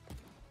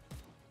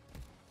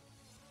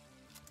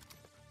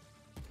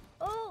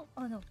 Oh!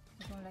 Oh no.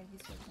 I don't like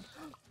this weapon.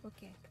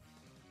 Okay.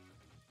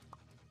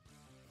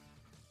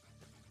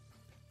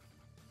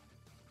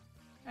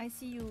 I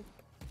see you.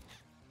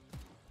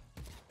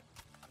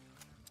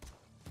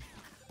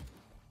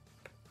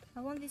 I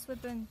want this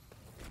weapon.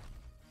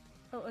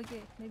 Oh,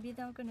 okay. Maybe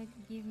they're gonna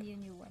give me a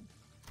new one.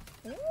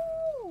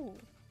 Ooh!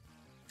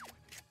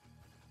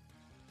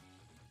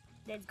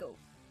 Let's go.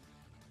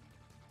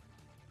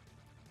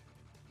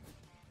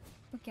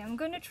 Okay, I'm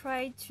gonna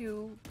try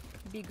to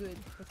be good,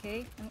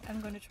 okay?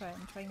 I'm gonna try.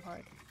 I'm trying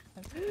hard.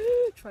 I'm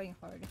trying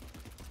hard.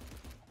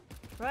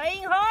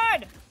 Trying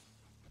hard!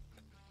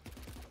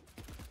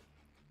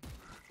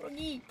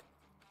 Froggy!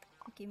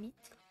 Okay, meat.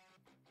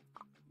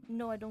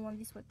 No, I don't want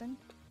this weapon.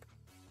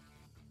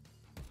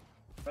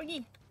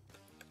 Froggy!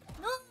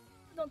 No!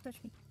 Don't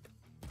touch me.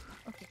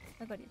 Okay,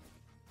 I got it.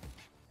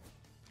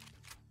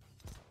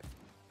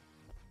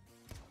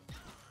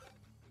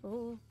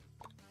 Oh.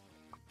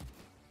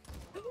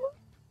 Oh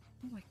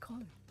my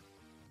god.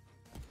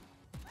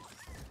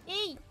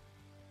 Hey!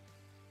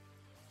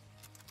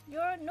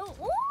 You're no.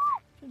 Oh!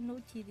 No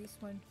tea, this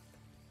one.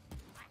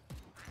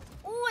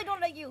 Oh, I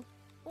don't like you.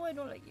 Oh, I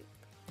don't like you.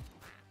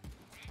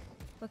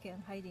 Okay,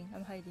 I'm hiding.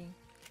 I'm hiding.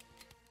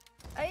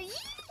 Aye!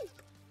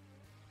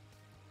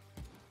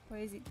 Where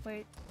is it?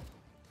 Where?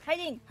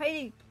 Hiding!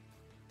 Hiding!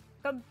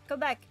 Come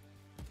back!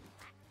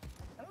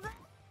 Come back!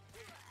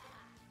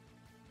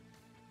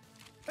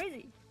 Where is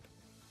he?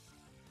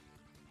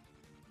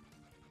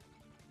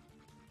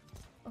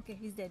 Okay,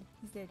 he's dead.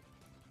 He's dead.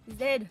 He's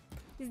dead!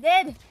 He's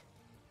dead!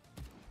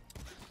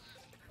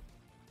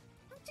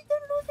 I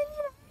didn't lose any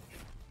life!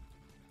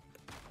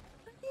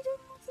 I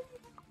didn't lose any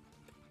life!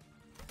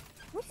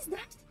 What is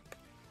that?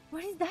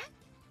 What is that?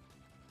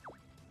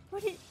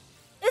 What is...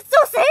 It's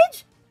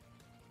sausage!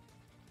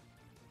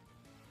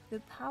 The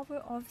power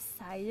of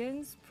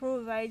science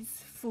provides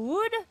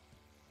food?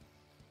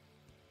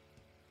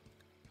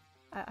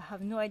 I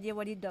have no idea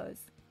what it does,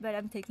 but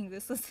I'm taking the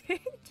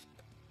sausage.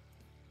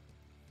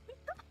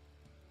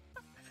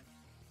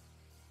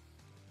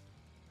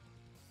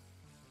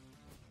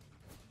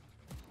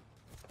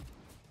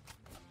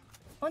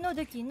 Oh no,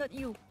 Ducky, not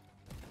you.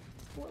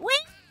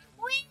 Wait!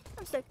 Wait!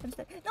 I'm stuck, I'm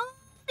stuck. No!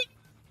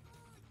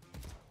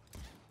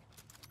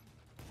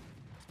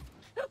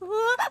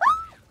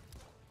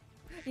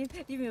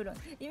 Leave me alone.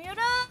 Leave me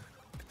alone!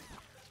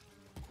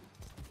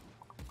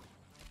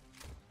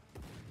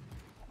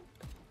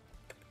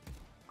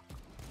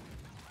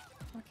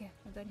 Okay,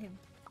 I got him.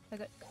 I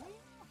got...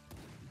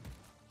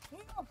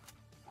 No!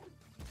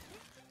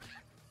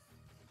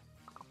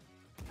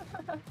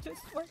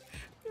 Just one.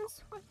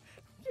 Just one.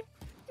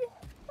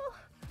 Oh,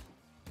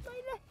 my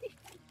life.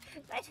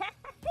 My life.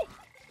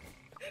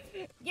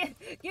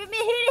 Give me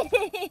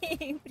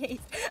healing,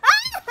 please.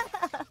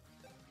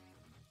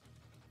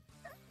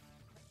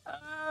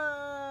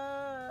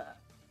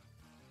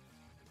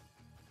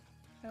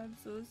 I'm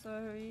so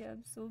sorry.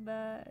 I'm so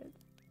bad.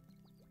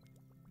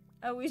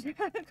 I wish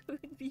I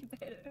could be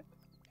better.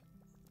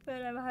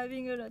 But I'm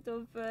having a lot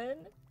of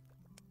fun.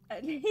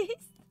 At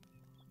least.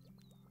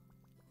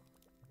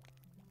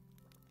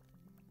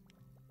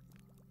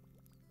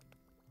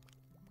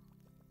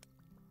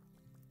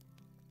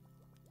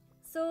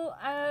 So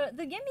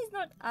the game is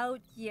not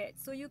out yet,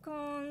 so you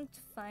can't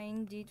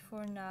find it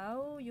for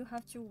now. You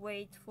have to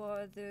wait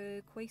for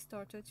the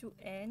Quickstarter to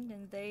end,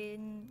 and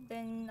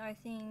then I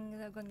think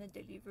they're gonna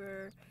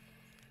deliver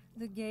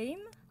the game.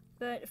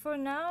 But for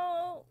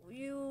now,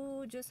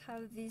 you just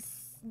have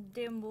this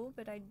demo,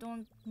 but I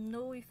don't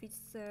know if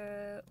it's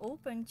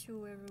open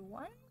to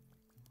everyone.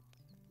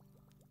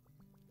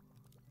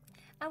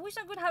 I wish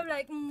I could have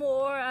like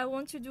more. I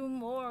want to do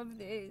more of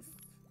this.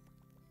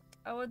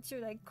 I want to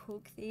like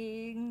cook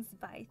things,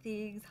 buy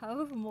things,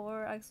 have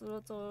more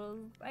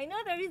axolotls. I know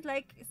there is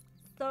like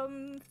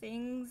some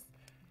things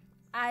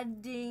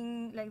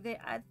adding, like they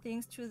add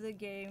things to the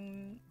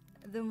game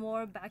the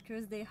more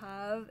backers they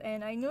have,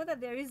 and I know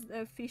that there is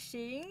a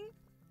fishing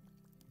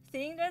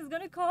thing that's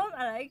gonna come.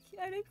 I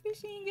like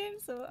fishing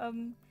games, so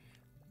I'm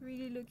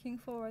really looking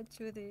forward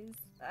to this.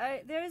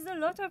 There is a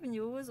lot of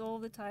news all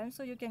the time,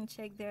 so you can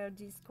check their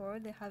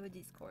Discord. They have a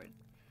Discord.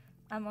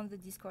 I'm on the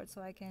Discord,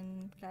 so I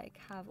can like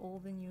have all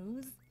the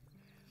news.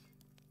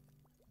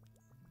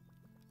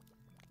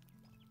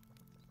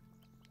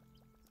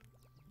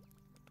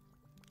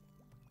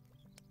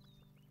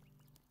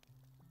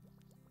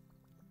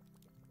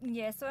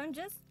 Yeah, so I'm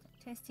just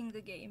testing the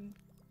game,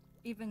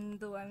 even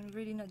though I'm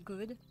really not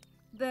good.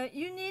 But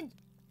you need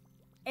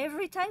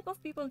every type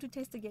of people to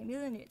test the game,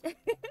 isn't it?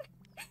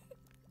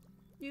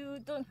 You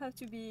don't have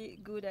to be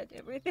good at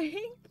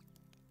everything.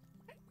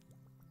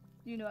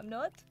 You know I'm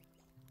not.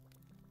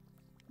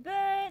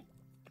 But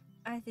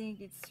I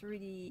think it's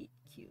really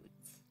cute.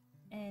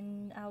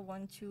 And I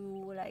want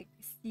to like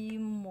see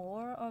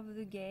more of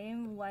the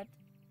game, what,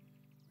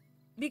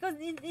 because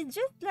it's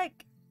just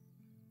like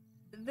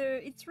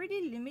it's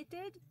really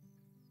limited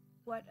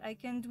what I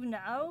can do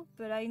now,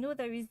 but I know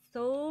there is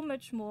so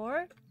much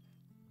more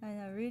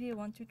and I really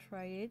want to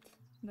try it,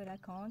 but I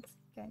can't.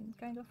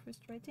 Kind of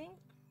frustrating.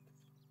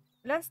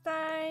 Last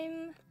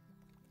time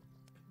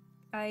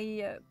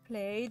I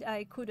played,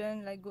 I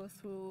couldn't like go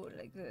through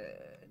like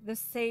the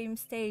same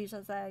stage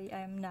as I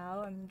am now.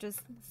 I'm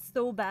just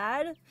so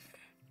bad,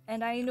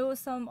 and I know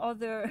some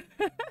other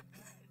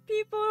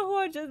people who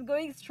are just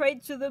going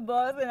straight to the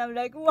boss, and I'm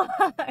like,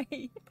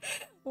 why?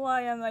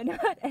 Why am I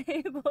not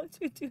able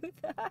to do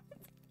that?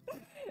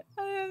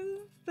 I am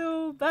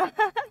so bad.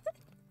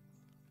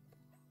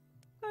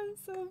 I'm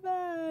so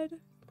bad.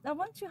 I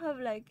want to have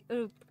like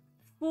a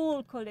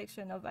full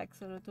collection of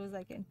axolotls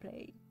I can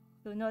play.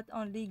 So not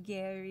only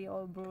Gary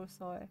or Bruce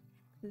or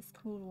the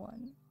school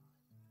one.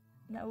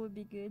 That would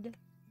be good.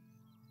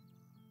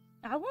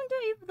 I wonder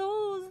if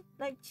those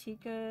like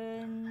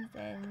chickens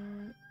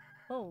and...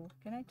 Oh,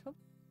 can I talk?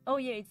 Oh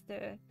yeah, it's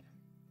the...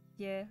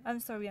 Yeah, I'm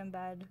sorry I'm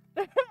bad.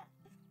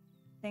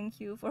 Thank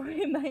you for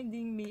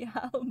reminding me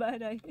how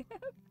bad I am.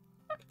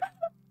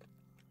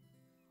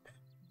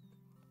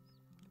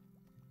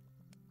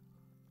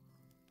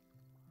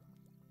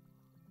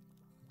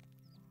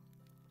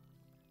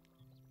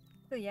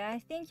 So yeah, I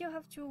think you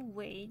have to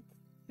wait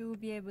to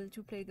be able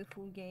to play the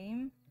full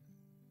game.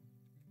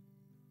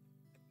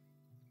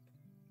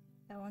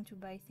 I want to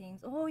buy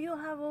things. Oh, you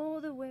have all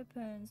the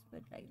weapons,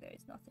 but like there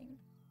is nothing.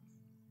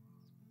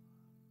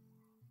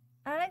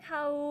 I like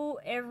how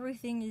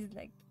everything is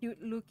like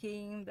cute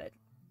looking, but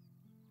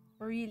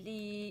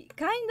really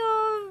kind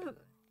of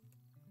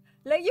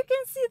like you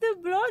can see the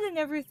blood and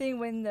everything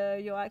when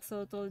your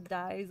axolotl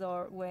dies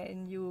or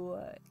when you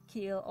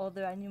kill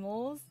other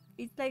animals.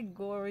 It's like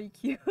gory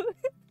cute.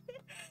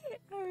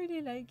 I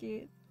really like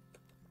it.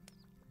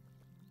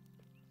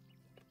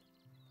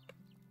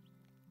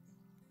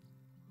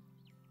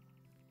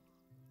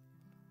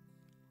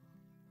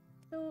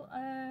 So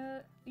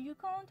you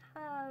can't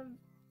have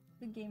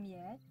the game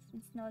yet.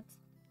 It's not,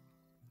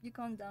 you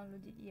can't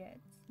download it yet.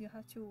 You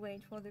have to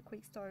wait for the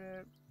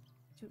Quickstarter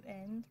to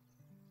end.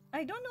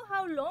 I don't know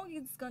how long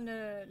it's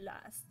gonna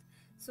last.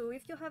 So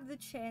if you have the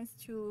chance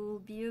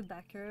to be a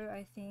backer,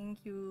 I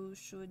think you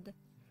should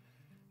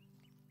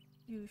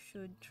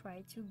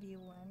try to be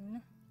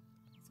one,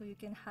 so you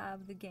can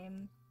have the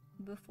game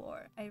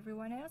before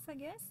everyone else, I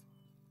guess.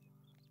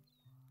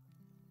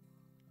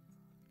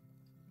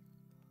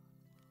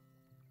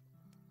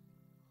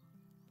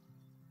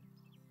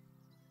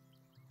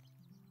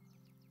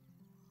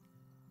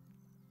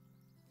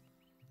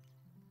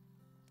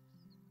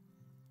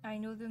 I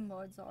know the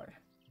mods are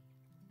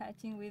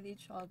chatting with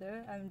each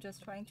other. I'm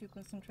just trying to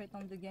concentrate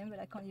on the game, but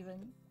I can't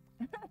even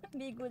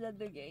be good at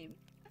the game.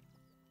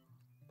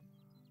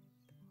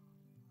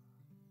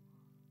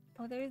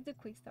 Oh, there is the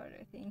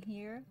Quickstarter thing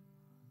here.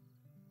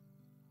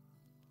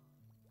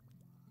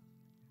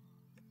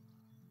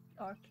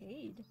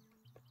 Arcade.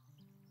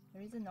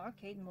 There is an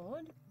arcade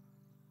mode.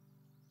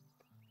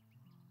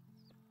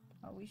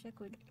 I wish I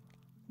could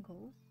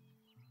go.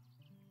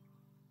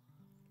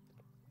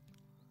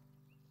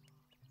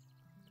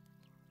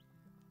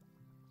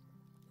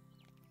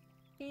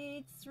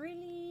 It's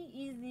really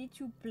easy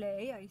to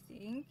play, I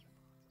think.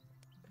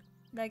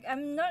 Like,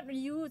 I'm not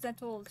used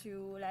at all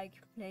to like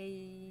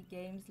play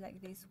games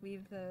like this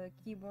with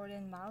keyboard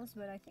and mouse,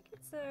 but I think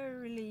it's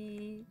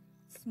really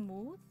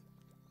smooth.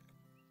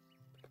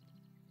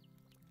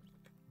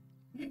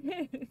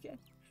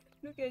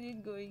 Look at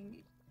it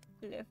going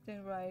left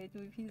and right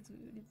with his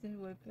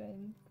little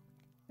weapon.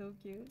 So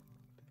cute.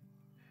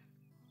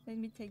 Let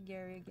me take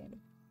Gary again.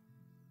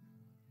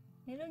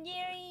 Hello,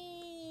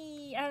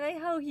 Gary! I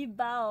like how he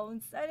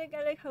bounced. I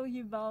like how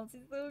he bounced.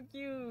 It's so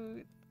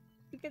cute.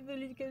 Look at the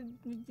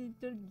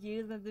little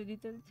gears and the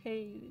little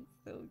tail.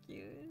 It's so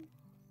cute.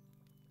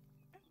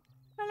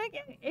 I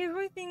like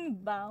everything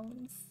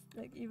bounce.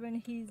 Like even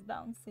he's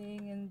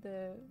bouncing and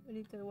the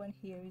little one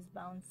here is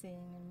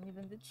bouncing and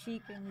even the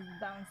chicken is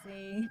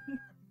bouncing.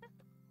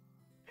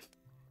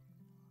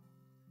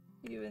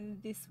 Even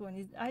this one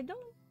is... I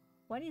don't...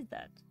 What is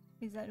that?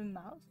 Is that a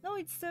mouse? No,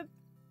 it's a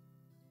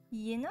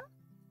hyena?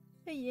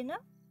 A hyena?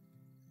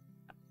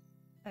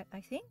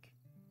 I think?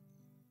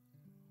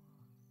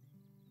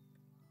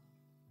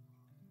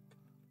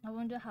 I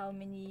wonder how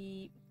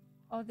many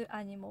other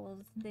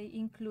animals they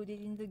included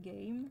in the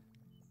game.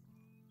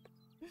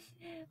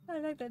 I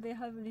like that they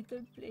have a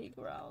little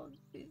playground.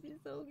 This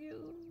is so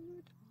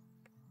cute.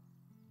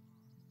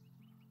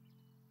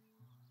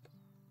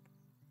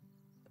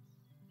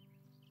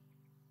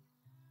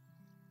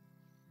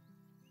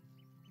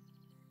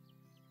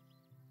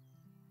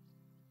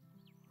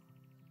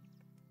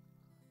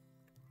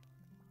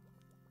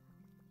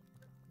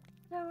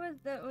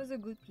 That was a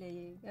good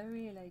play. I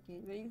really like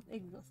it, but it's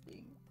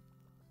exhausting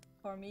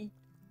for me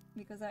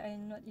because I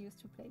am not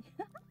used to play.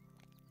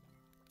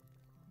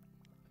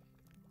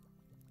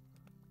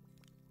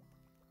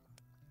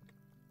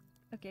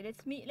 Okay,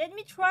 let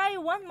me try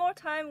one more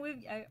time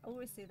with. I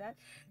always say that.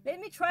 Let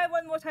me try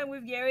one more time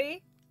with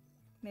Gary.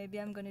 Maybe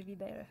I'm gonna be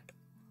better.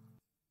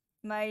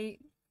 My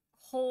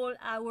whole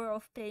hour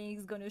of playing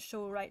is gonna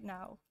show right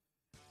now.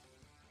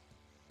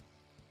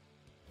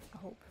 I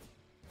hope.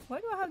 Why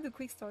do I have the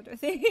Quickstarter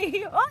thing?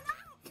 Oh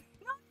no!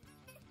 No!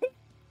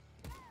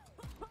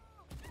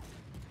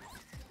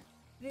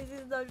 This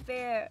is not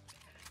fair.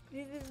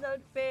 This is not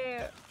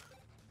fair.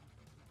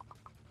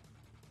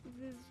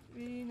 This is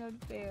really not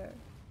fair.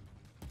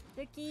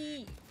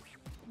 Ducky,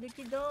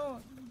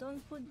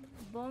 don't put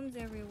bombs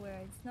everywhere.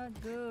 It's not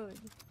good.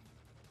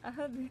 I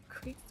have the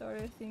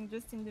Quickstarter thing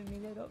just in the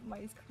middle of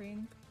my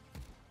screen.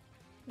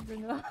 I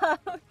don't know how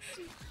to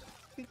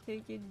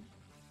take it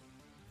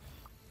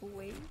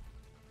away.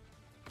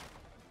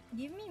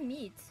 Give me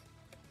meat.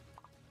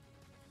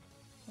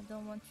 I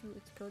don't want to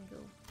explode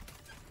though.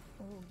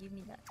 Oh, give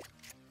me that.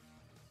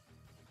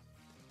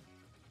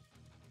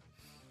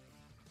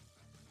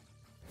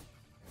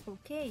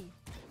 Okay.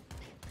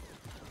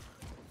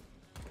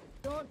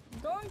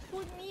 Don't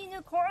put me in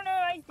a corner.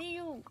 I see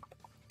you.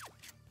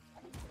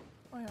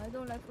 Oh no, I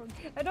don't like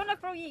froggy. I don't like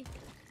froggy.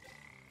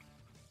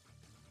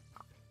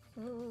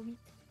 Oh, meat.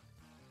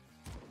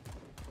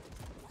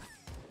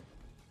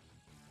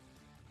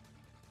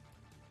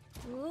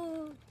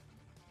 Ooh.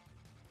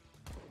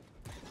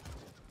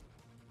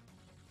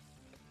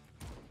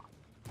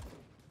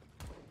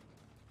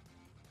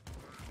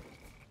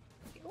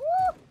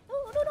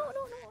 Oh, no.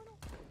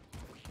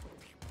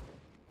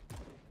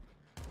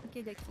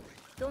 Okay, Ducky.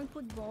 Don't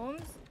put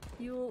bombs.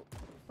 You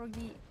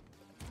froggy.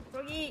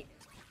 Froggy.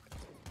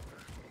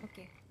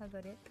 Okay, I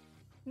got it.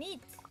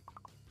 Meat.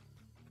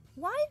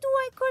 Why do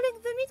I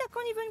collect the meat? I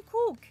can't even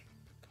cook.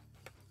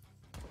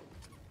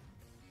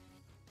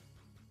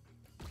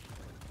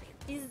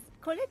 Is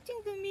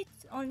collecting the meat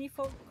only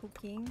for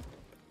cooking?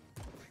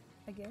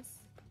 I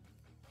guess.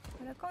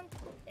 But I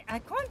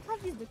can't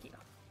have this Ducky.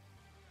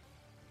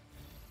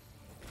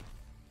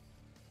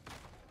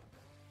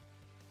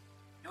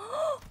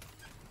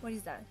 What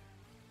is that?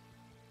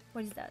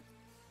 What is that?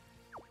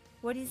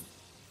 What is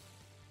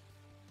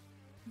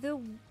the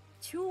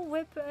two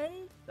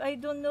weapons? I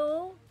don't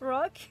know.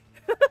 Rock.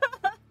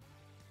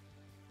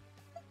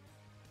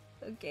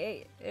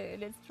 Okay,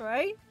 let's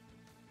try.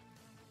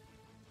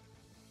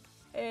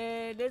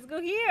 Let's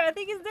go here. I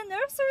think it's the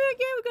nursery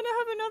again. We're gonna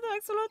have another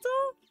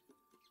axolotl.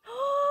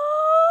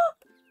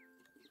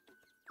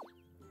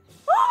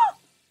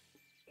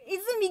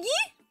 It's a Miggy.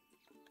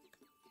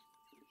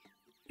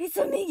 It's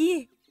a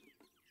Miggy.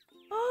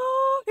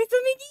 Oh, it's a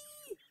Miggy!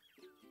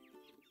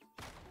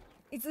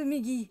 It's a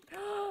Miggy.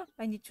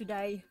 I need to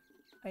die.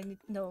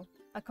 No,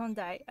 I can't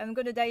die. I'm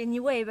gonna die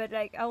anyway, but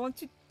like I want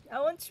to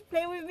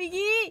play with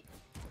Miggy.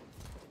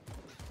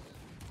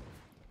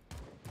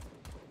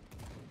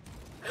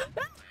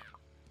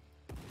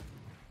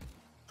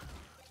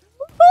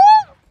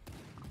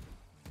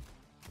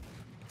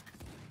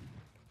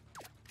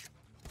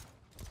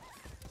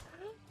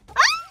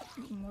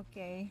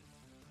 Okay.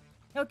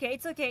 Okay,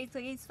 it's okay.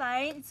 It's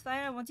fine. It's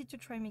fine. I wanted to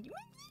try Miggy.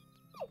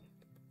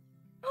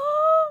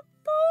 Oh,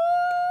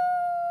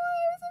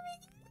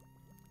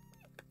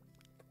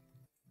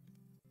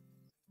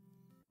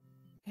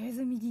 there's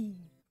a Miggy.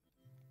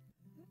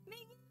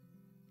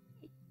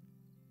 Miggy.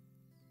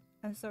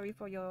 I'm sorry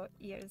for your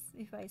ears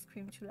if I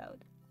scream too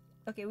loud.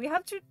 Okay, we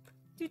have to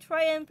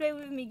try and play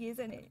with Miggy,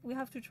 isn't it? We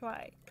have to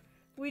try.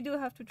 We do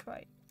have to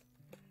try.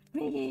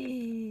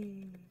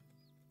 Miggy.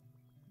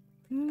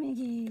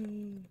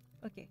 Miggy.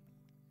 Okay.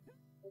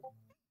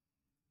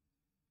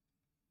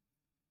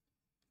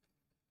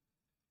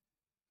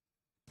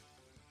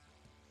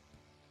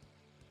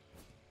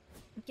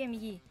 Okay,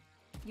 Miggy.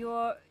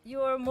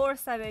 You're more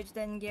savage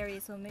than Gary,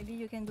 so maybe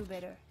you can do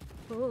better.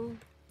 Oh.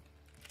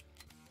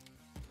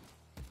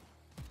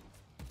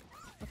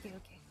 Okay.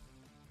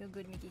 You're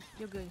good, Miggy.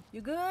 You're good.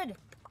 You're good!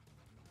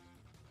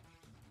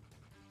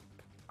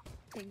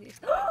 Take this.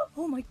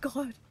 Oh my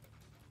god!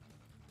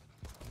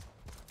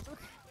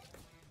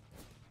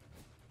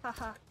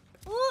 Haha.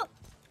 Oh!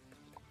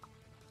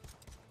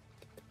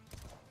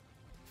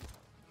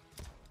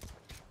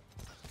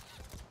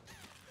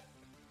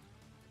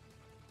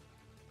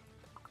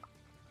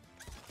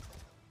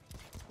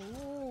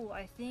 Oh,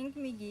 I think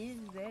Miggy is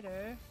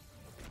better.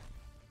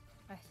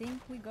 I think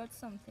we got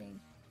something.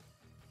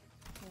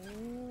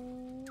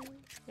 Oh,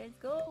 let's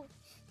go.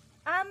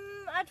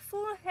 I'm at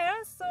full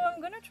health, so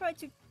I'm gonna try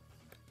to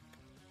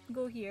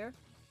go here.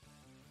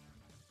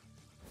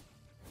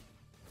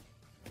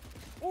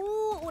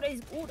 Oh, that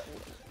is good.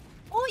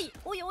 Oi.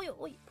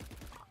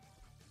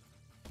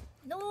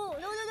 No.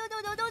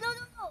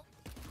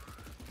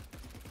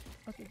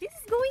 Okay, this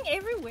is going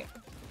everywhere.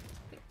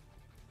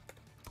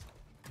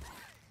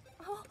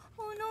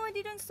 Oh no, I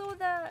didn't saw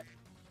that.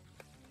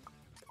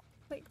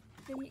 Wait,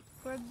 let me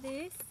grab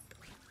this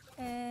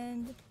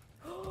and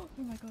oh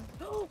my god.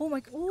 Oh my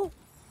god. Oh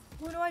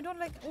no, I don't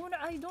like. Oh no,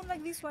 I don't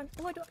like this one.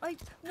 Oh,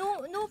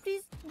 no,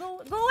 please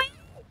go away.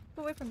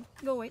 Go away from me.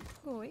 Go away.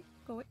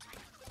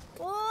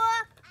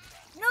 Oh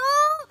no.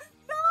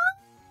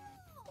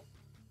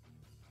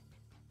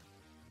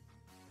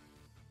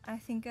 I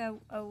think I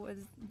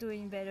was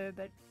doing better,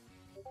 but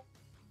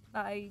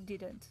I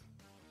didn't.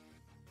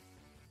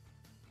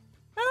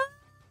 Ah!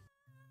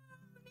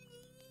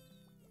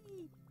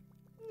 Miggy!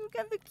 Look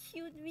at the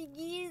cute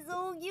Miggy,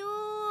 so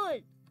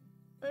cute!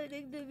 I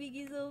like the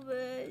Miggy so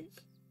much.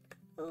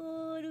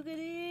 Oh, look at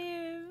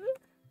him!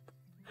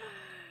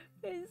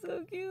 It's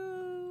so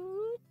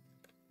cute!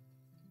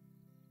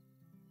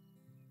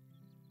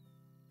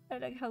 I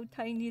like how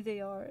tiny they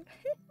are.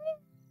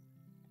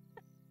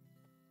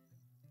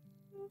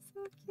 It's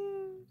so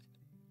cute.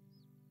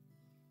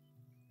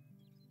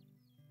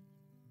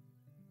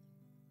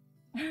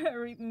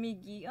 Rip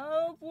Miggy.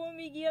 Oh, poor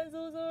Miggy, I'm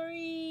so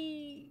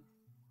sorry.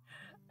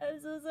 I'm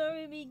so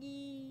sorry,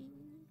 Miggy.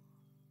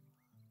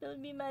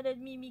 Don't be mad at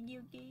me, Miggy,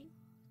 okay?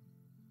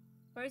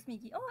 Where's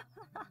Miggy? Oh,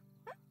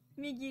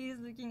 Miggy is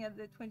looking at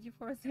the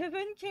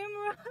 24/7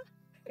 camera.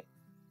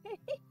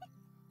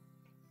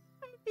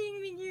 I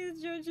think Miggy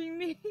is judging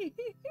me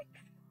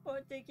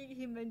for taking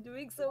him and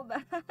doing so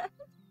bad.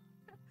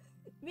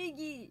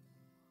 Miggy!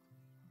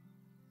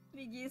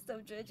 Miggy,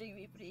 stop judging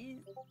me,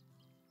 please.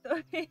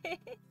 Sorry.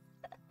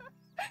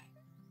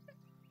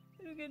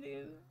 Look at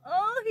him.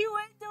 Oh, he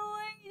went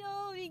away!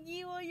 No,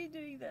 Miggy, why are you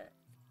doing that?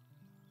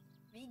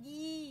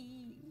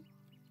 Miggy!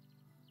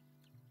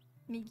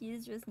 Miggy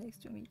is just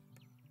next to me.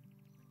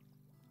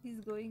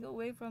 He's going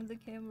away from the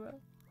camera.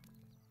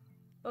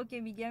 Okay,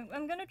 Miggy,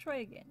 I'm gonna try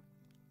again.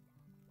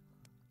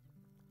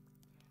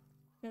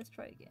 Let's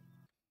try again.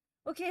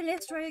 Okay,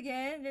 let's try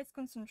again. Let's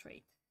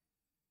concentrate.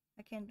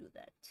 I can do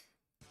that.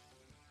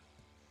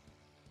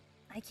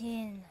 I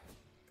can.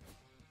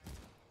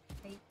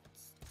 I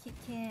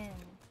can.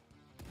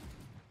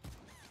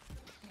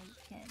 I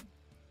can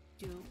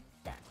do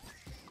that.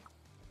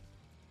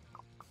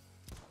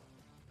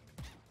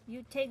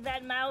 You take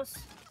that, mouse.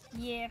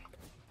 Yeah.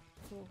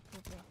 Oh,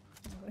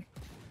 okay.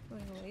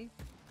 Going away.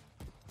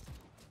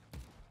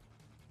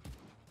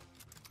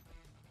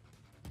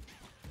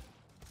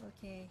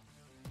 Okay.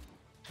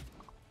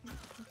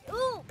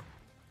 Ooh!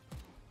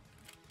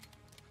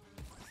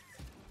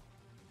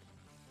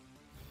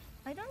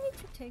 I don't need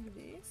to take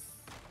this.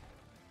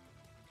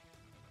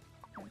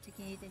 I'm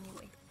taking it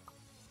anyway.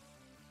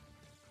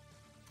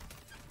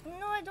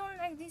 No, I don't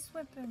like this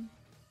weapon.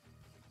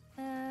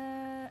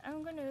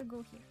 I'm gonna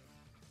go here.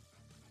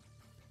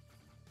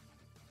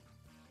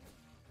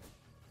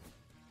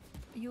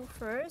 You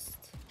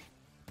first.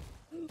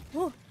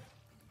 Oh!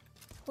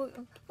 Oh!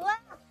 Oh! Ah!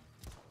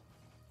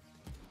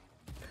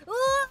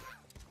 Oh!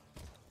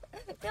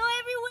 They're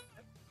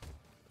everywhere!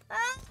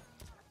 Ah!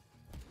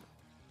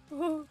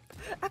 Oh!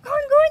 I can't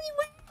go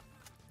anywhere!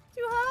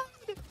 Too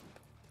hard!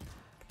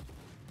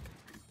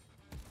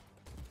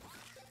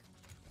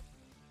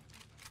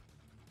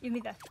 Give me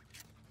that.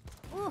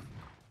 Oh!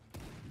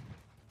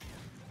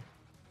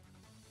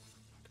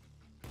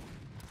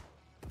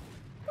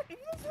 This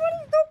one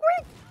is so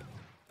quick!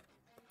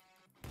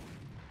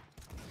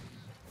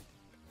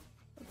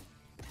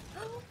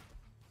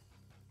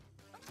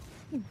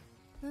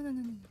 No, no,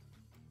 no, no.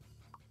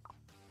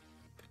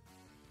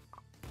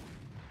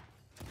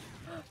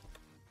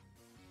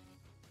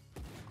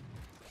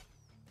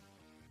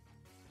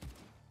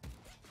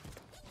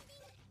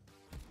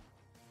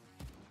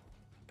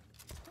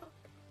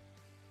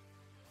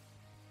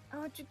 I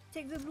want to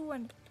take the blue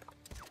one.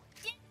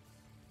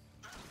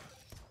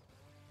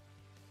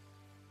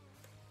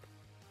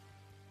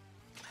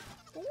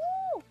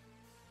 Ooh!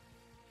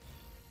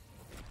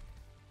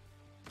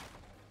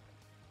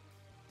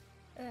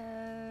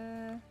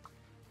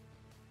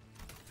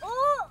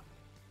 Oh!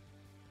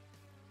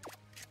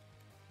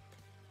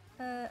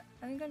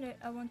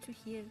 I want to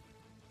heal.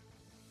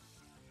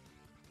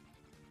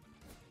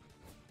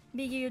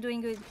 Biggie, you're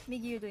doing good.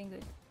 Biggie, you're doing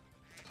good.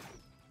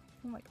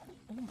 Oh my god.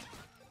 Oh my god.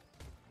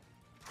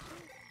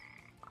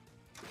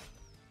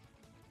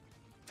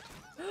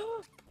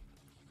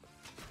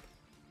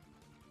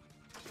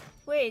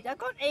 Wait, I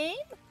can't aim?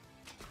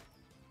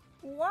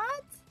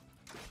 What?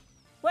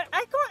 What?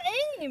 I can't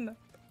aim!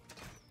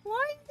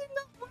 Why is it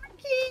not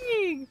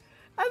working?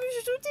 I'm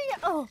shooting.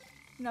 Oh,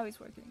 now it's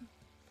working.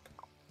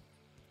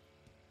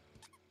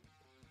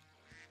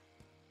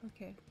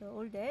 Okay, they're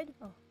all dead.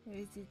 Oh, where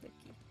is it? The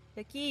key.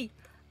 The key.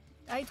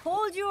 I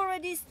told you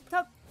already.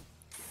 Stop.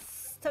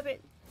 Stop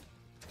it.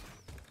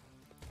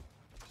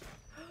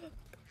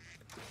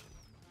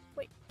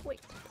 Wait, wait.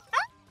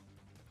 Ah!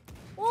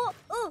 Oh,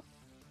 oh.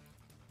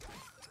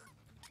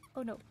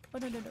 Oh no. Oh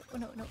no, no, no. Oh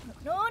no, no, no.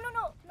 No, no,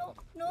 no. No,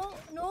 no,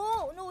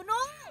 no, no, no.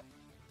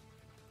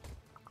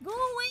 Go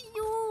away,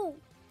 you.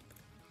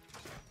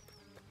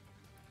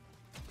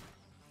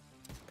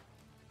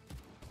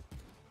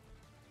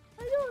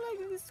 I don't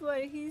like this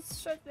one.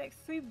 He's shot like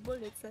 3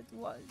 bullets at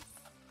once.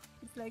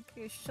 It's like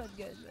a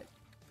shotgun, but...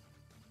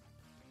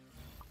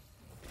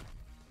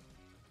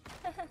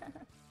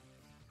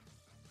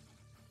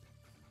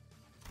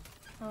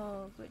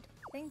 Oh, good.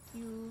 Thank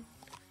you.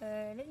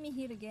 Let me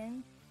heal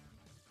again.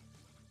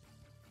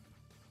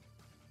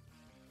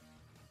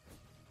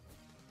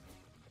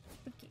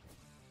 Okay.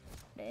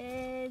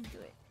 Let's do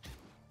it.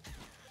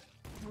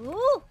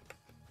 Ooh!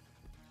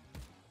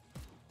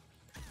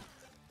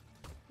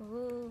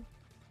 Ooh.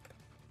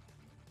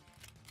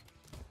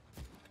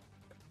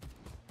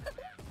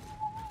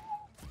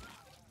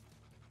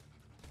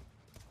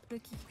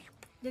 Ducky,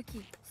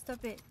 Ducky,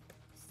 stop it.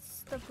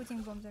 Stop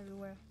putting bombs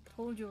everywhere.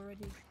 Told you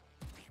already.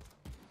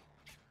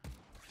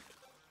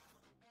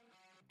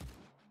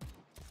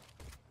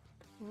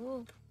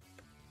 Ooh.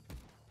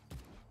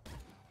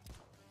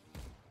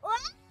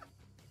 What?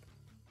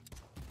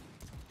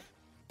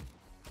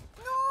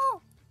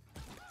 No!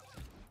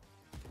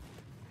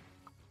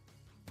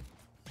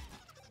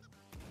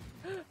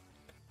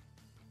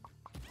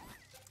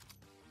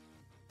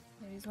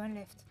 There is one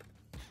left.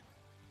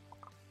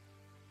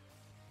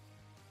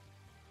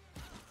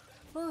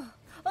 Oh,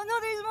 oh no,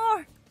 there's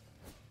more!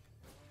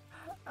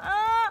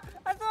 Ah!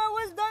 I thought I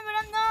was done, but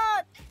I'm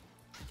not!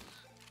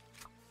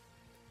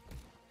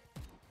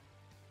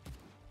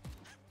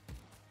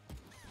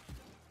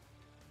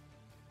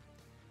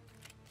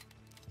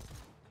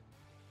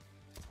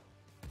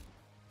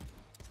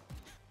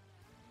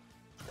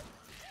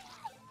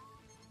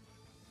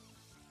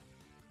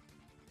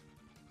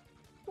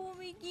 Oh,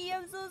 Mickey,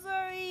 I'm so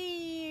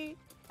sorry!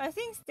 I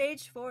think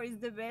stage 4 is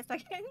the best I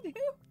can do.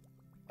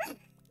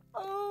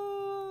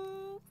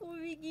 Oh, poor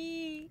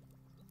Mickey.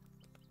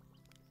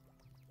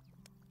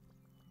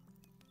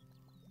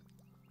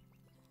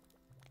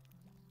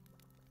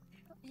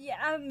 Yeah,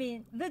 I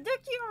mean, the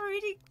ducky are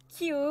really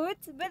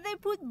cute, but they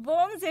put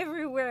bombs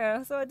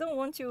everywhere, so I don't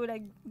want to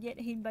like get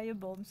hit by a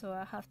bomb, so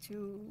I have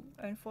to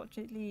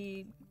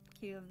unfortunately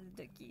kill the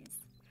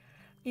duckies,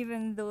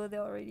 even though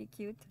they're already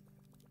cute.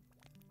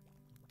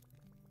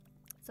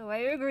 So I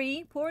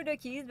agree, poor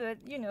duckies, but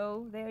you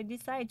know, they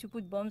decide to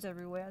put bombs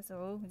everywhere,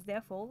 so it's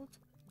their fault.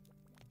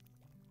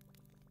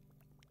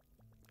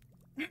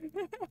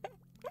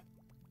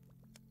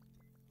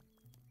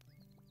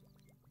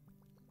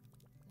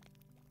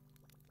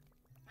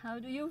 How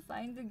do you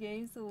find the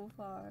game so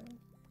far?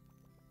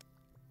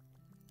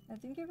 I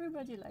think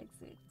everybody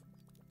likes it.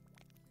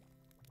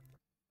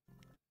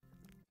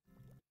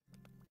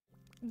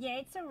 Yeah,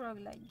 it's a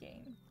roguelike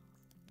game.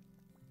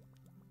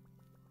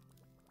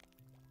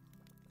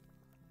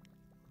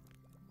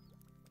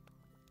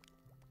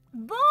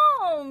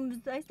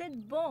 Bombs! I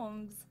said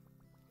bombs.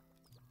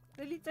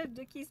 The little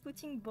ducky is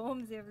putting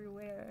bombs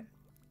everywhere.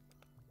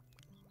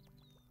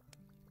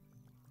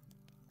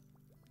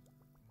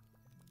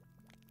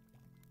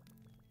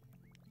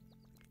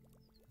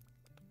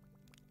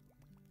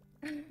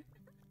 Yeah,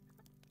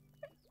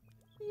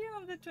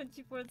 on the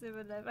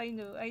 24/7 live. I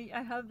know. I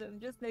have them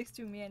just next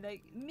to me, and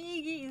like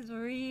Miggy is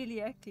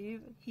really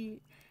active. He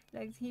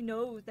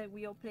knows that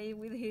we are playing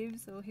with him,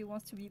 so he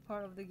wants to be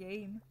part of the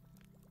game.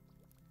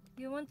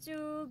 You want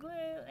to go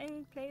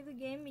and play the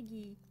game,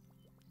 Miggy?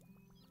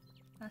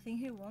 I think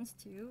he wants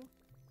to.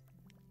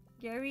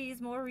 Gary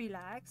is more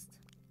relaxed.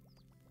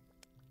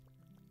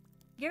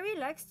 Gary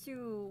likes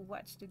to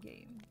watch the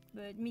game,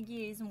 but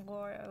Miggy is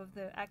more of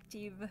the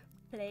active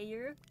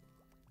player.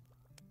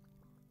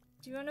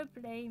 Do you wanna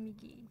play,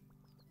 Miggy?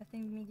 I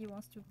think Miggy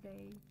wants to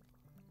play.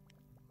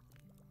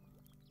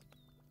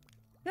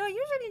 They're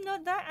usually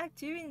not that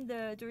active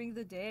during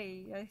the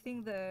day. I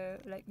think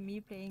me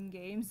playing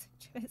games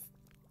just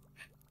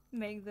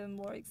make them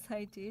more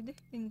excited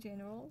in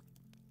general.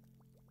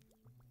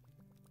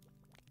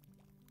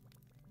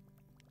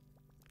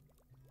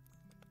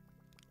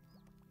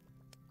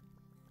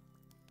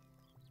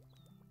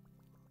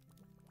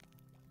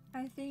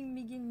 I think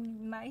Miggy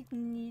might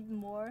need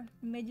more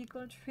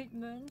medical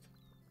treatment.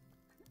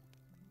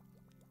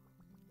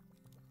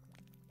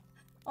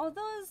 Are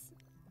those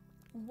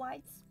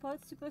white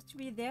spots supposed to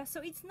be there?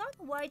 So it's not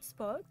white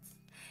spots,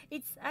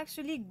 it's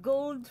actually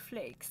gold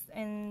flakes.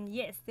 And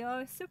yes, they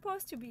are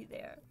supposed to be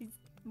there. It's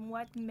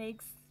what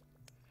makes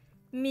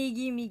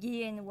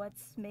Miggy and what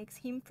makes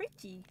him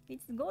pretty.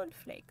 It's gold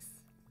flakes.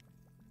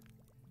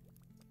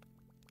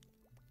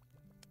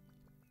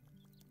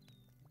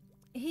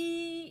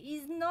 He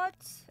is not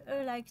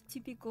a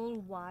typical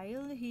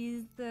wild.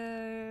 He's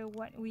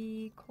what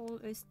we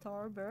call a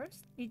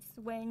starburst. It's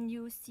when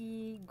you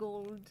see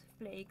gold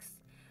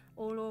flakes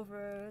all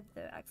over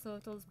the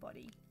axolotl's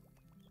body.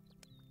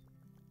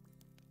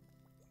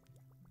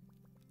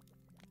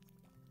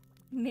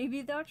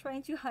 Maybe they're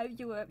trying to hype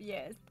you up.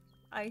 Yes,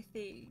 I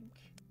think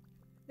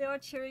they are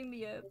cheering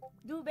me up.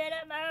 Do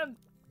better, mom.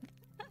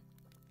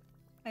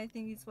 I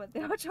think it's what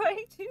they are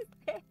trying to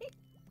say.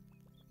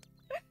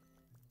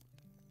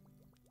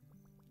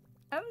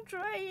 I'm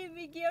trying,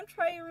 Mickey. I'm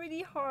trying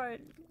really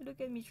hard. Look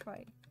at me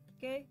try.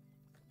 Okay?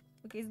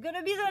 Okay, it's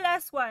gonna be the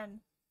last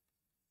one.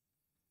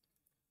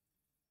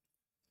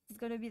 It's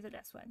gonna be the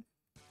last one.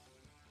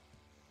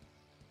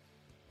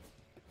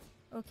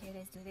 Okay,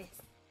 let's do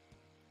this.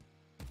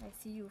 I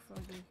see you,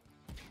 Froggy.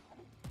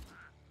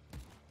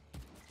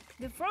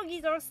 The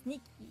froggies are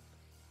sneaky.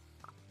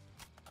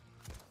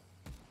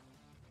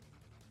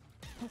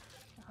 Oh,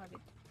 I have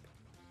it.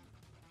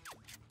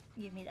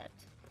 Give me that.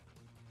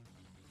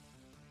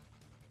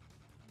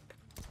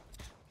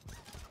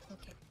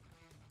 Okay.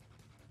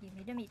 Give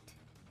me the meat.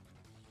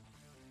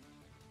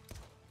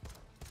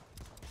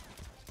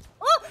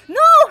 Oh!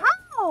 No!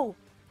 How?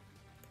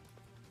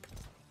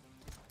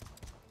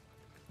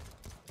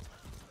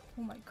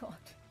 Oh my god.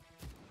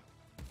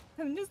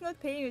 I'm just not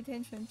paying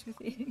attention to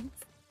things.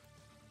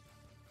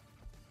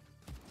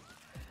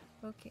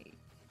 Okay,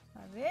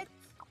 have it.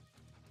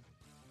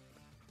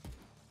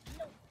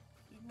 No.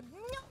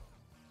 No.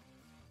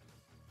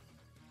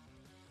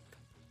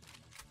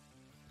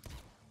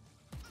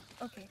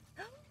 Okay.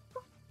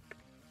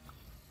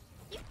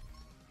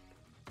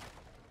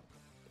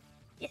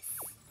 Yes.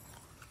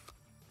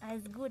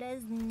 As good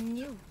as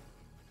new.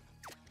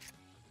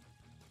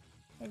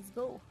 Let's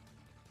go.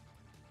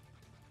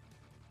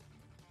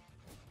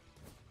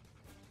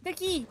 The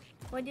key!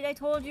 What did I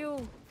told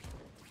you?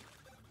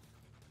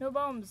 No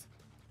bombs.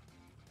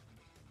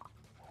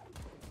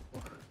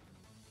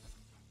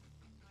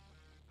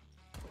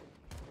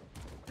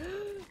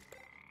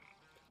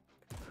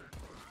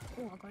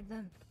 Oh, I got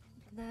them.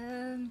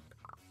 Them.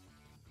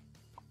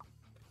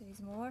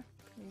 There's more.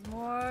 There's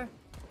more.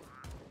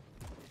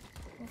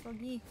 More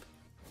froggy.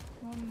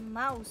 More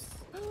mouse.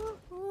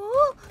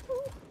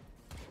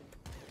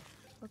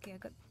 Okay, I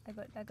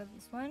got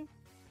this one.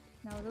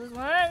 Now those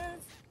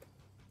ones.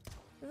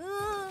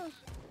 Ooh.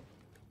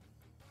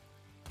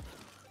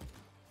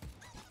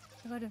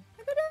 I got him.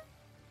 I got him.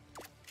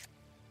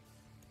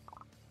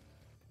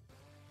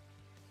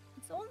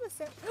 It's all the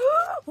same.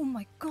 Oh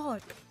my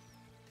god.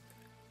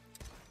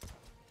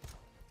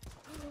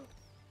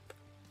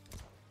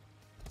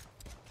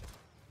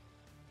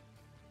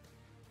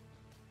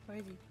 Where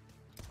is he?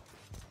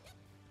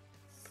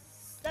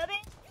 Stop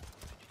it!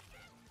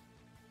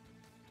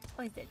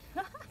 Oh, he's dead.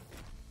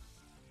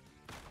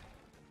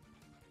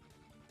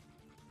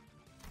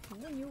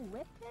 Ooh, new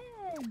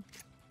weapon!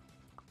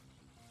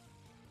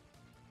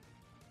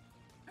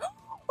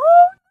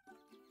 Oh!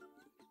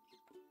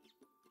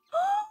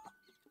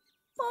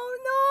 Oh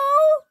no!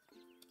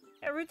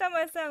 Every time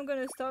I say I'm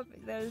gonna stop,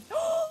 there's.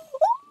 Oh!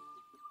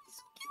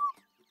 So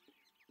cute!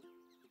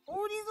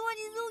 Oh, this one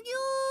is so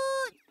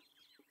cute!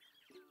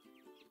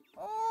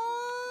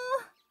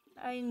 Oh!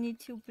 I need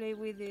to play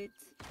with it.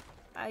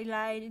 I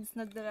lied, it's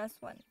not the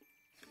last one.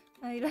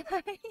 I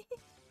lied.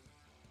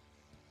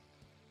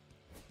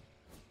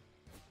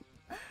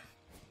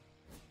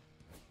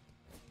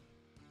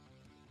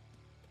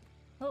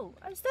 Oh,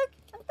 I'm stuck!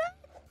 I'm stuck!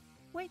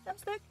 Wait, I'm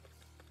stuck!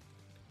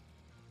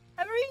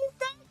 I'm really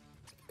stuck!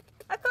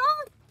 I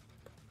can't!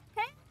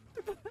 Help!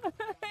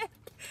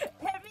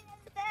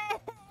 Everything's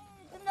dead!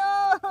 No!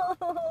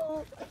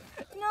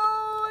 No!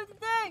 I'm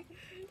stuck!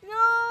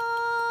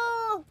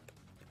 No!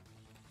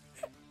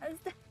 I'm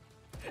stuck!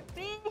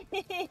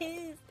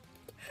 Please!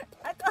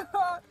 I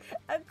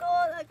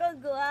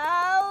can't go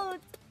out!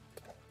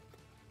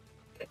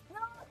 No!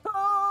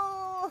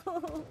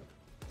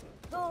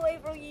 Go away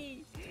from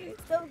me!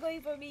 Stop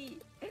going for me!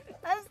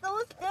 I'm so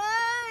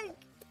stuck!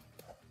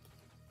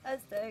 I'm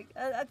stuck.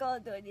 I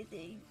can't do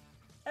anything.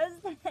 I'm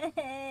stuck!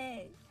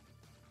 I'm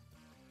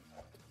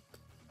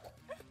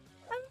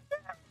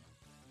stuck!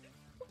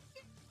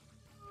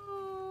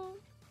 Oh,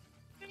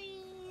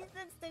 please,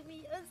 unstuck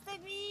me!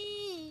 Unstuck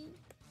me!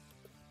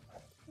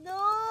 No!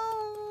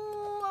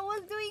 I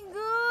was doing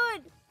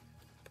good!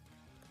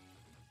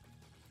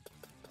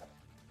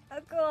 I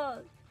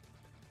can't.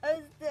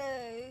 I'm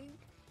stuck.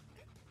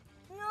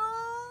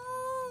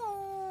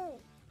 No!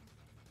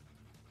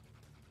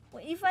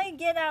 Well, if I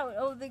get out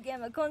of the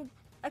game, I can't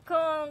play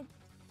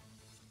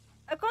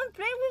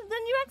with the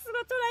new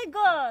Axolotl I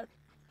got!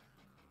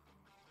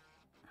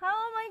 How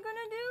am I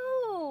gonna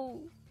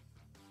do?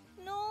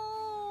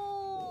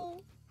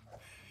 No!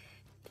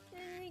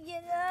 Let me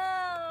get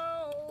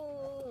out!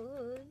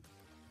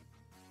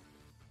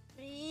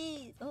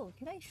 Please! Oh,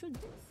 can I shoot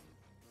this?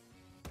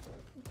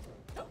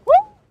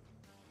 Woo!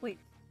 Wait.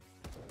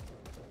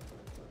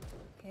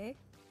 Okay.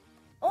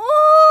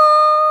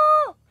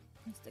 Oh!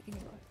 I'm stuck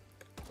anymore.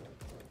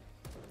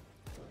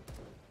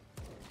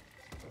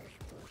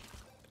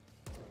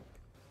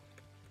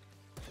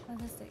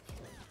 Fantastic.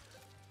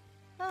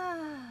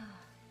 Ah.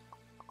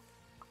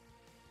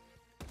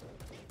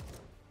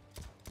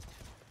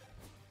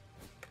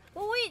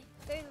 Oh wait!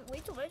 There's way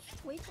too much.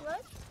 Way too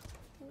much.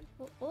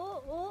 Oh,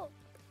 oh, oh.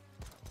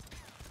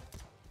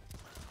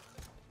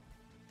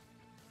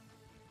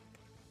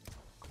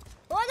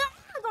 Oh, I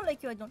don't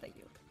like you. I don't like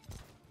you.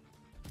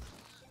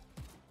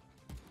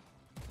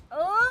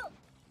 Oh!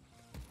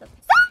 Stop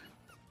it! Stop!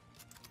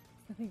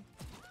 Stop it!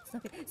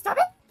 Stop it! Stop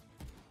it!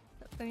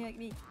 Stop coming at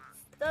me!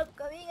 Stop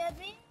coming at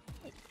me!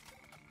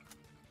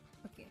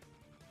 Okay.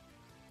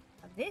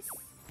 Have this.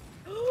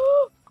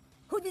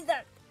 Who did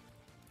that?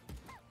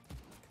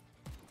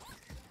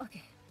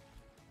 Okay.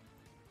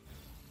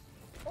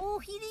 Oh,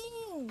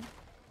 healing!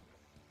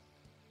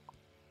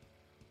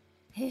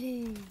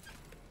 Healing!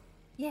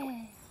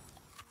 Yeah!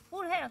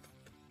 Full health!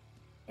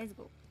 Let's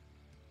go.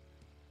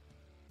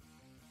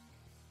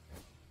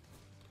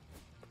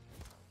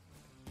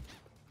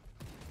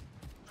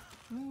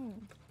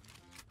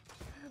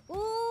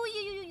 Oh,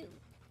 you.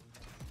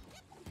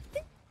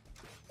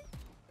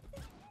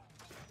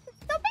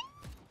 Stop it!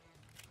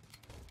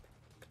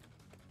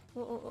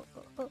 Oh.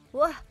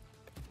 Wah.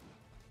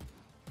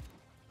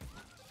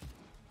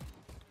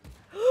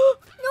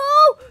 No!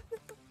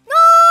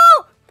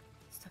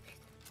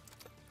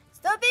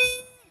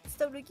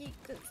 lucky.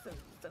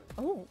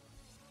 Oh!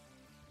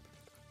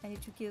 I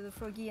need to kill the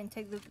froggy and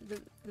take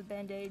the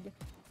band-aid.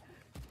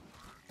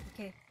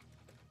 Okay.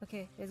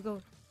 Okay, let's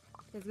go.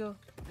 Let's go.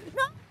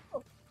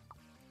 No!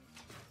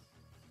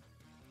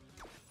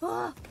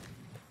 Ah!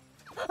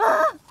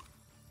 Ah!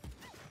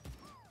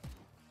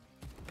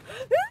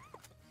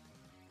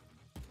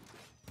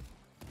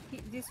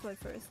 This one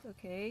first,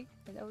 okay.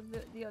 And that was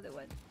the other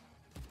one.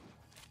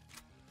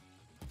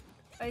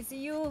 I see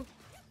you!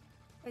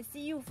 I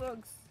see you,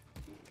 folks!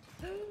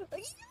 No!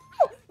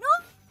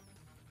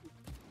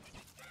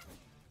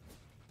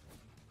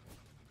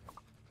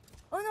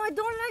 Oh no, I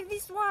don't like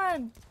this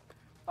one!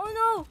 Oh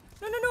no!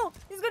 No, no, no!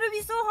 It's gonna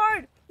be so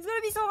hard! It's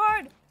gonna be so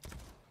hard!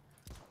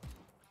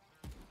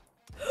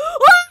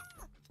 Ah!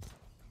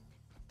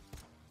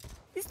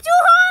 It's too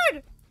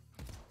hard!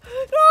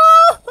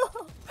 No!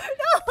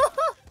 No!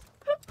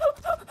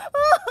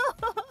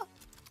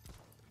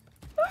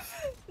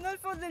 Not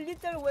for the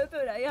little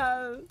weapon I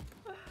have.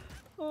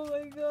 Oh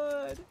my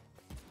god.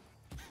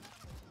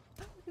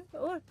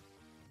 Oh!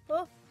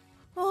 Oh!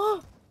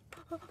 Oh!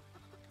 No!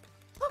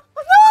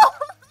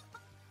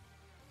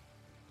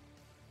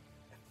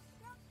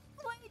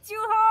 Way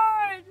too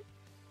hard!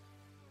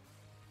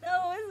 That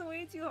was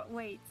way too hard.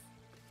 Wait.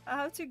 I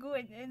have to go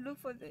and look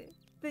for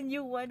the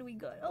new one we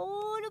got.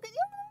 Oh, look at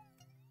you!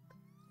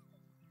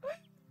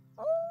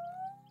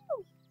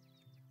 Oh!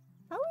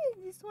 How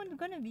is this one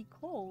gonna be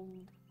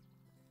cold?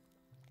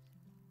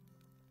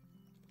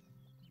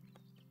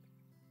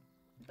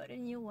 Got a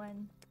new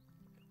one.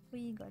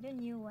 We got a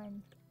new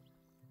one.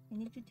 I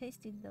need to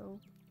taste it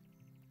though.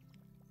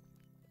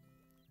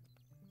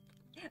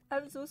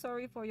 I'm so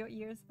sorry for your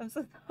ears. I'm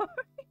so sorry.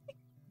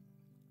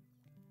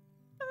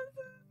 I'm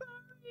so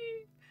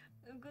sorry.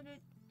 I'm gonna.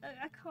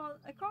 I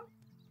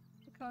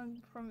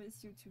can't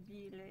promise you to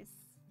be less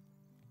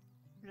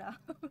loud.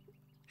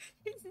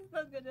 This is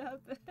not gonna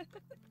happen.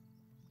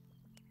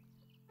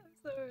 I'm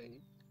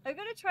sorry. I'm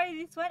gonna try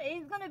this one.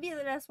 It's gonna be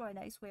the last one,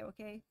 I swear.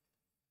 Okay.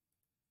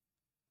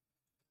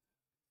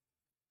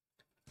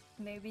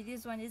 Maybe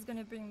this one is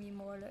gonna bring me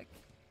more luck.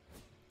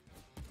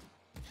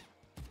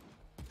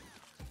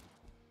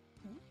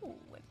 Ooh,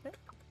 weapon.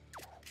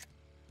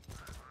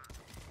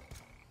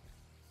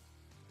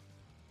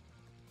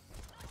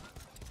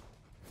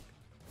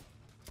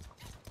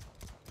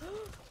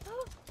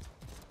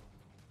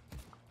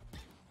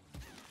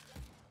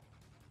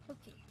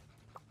 Okay,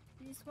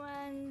 this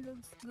one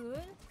looks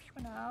good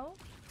for now.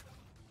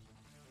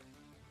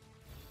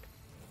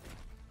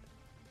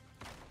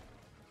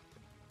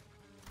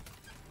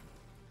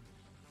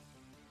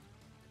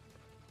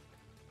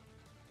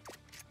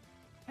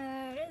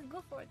 Let's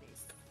go for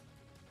this.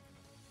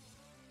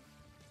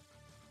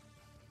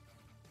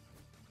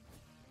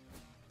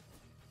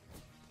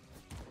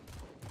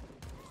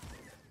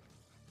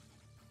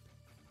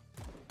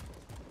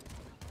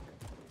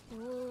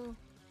 Ooh.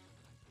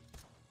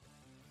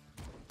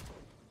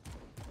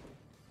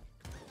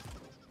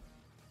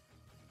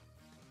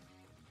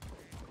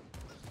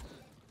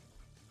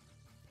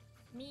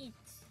 Meat.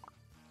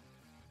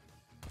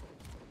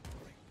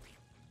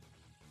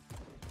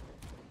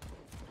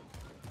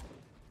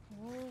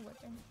 Oh, what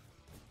then?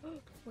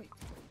 Wait.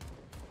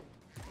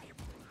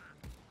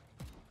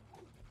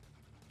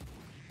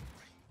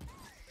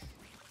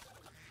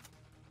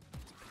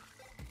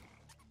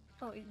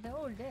 Oh, they're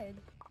all dead.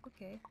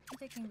 Okay, I'm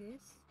taking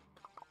this.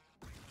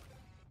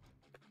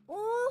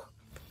 Oh!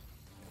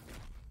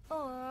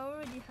 Oh, I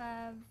already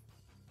have...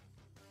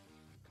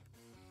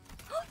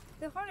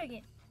 the heart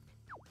again!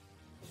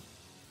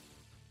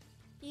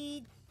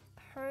 It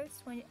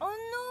hurts when it... Oh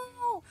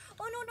no!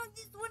 Oh no, not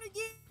this one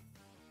again!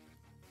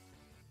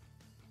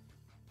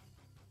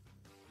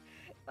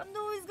 Oh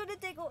no, it's gonna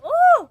take...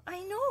 Oh!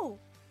 I know!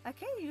 I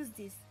can use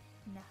this.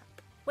 Nah.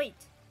 Wait.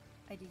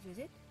 I did use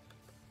it.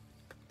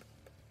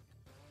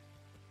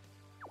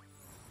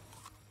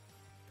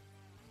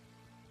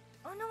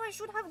 Oh no, I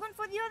should have gone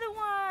for the other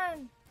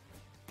one!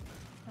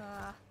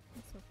 Ah,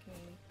 it's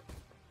okay.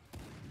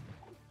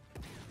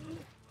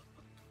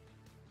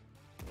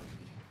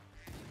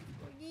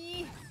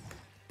 Froggy!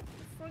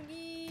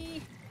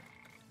 Froggy!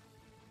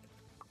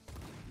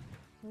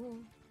 Oh.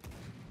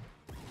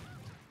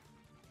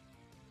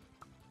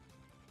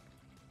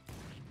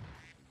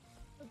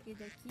 Okay,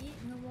 Ducky,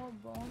 no more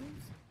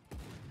bombs.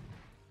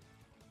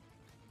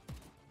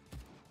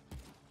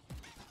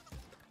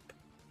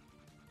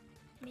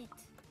 Meat.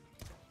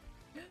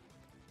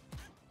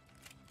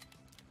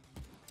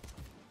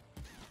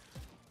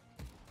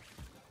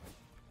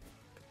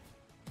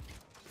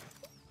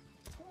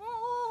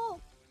 Whoa!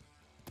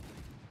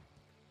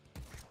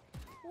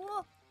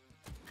 Whoa!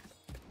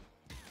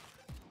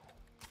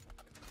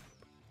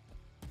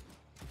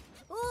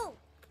 Oh!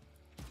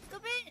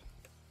 Stop it!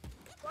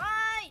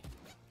 Why?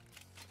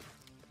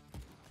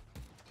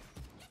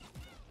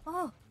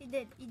 Oh, he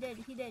dead, he dead,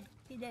 he dead,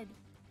 he dead.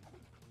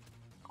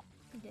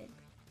 He dead.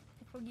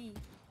 Froggy.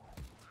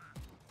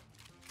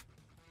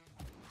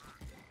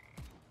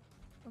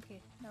 Okay,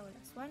 now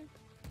last one.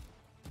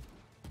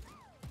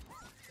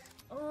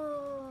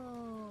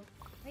 Oh,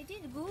 I did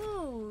did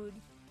good.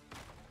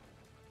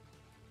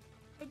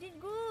 I did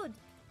good.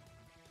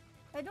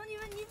 I don't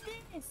even need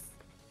this.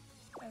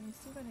 I'm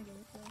still gonna get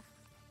it though.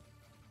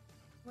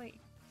 Wait.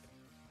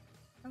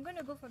 I'm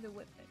gonna go for the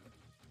weapon.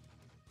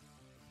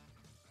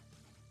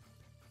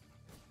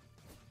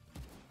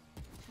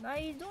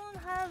 I don't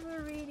have a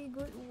really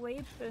good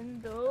weapon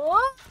though.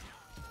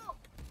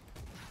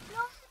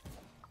 No!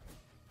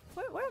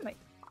 Where am I?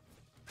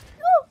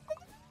 No!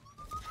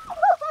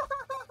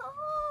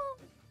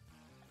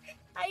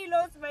 I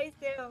lost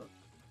myself.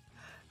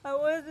 I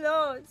was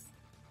lost.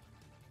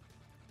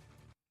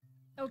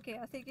 Okay,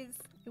 I think it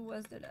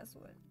was the last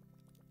one.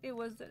 It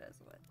was the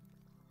last one.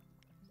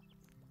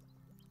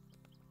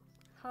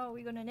 How are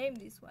we gonna name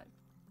this one?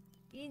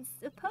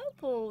 It's a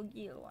purple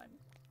gill one.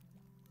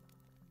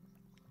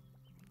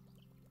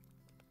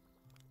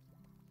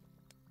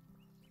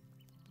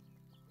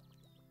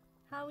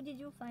 How did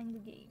you find the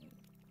game?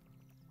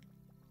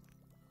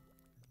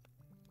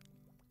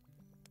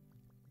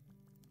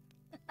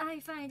 I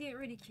find it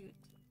really cute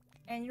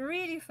and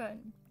really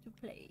fun to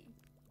play.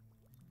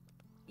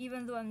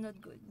 Even though I'm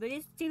not good, but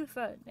it's still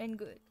fun and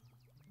good.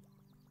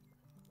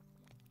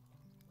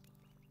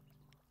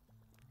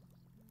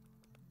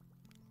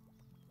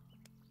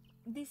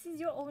 This is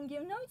your own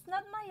game? No, it's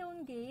not my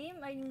own game.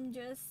 I'm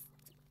just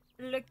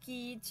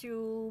lucky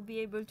to be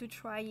able to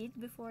try it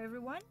before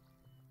everyone.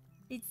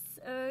 It's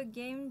a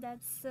game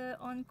that's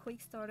on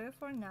Quickstarter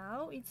for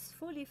now. It's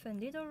fully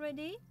funded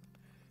already,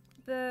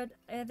 but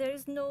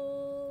there's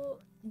no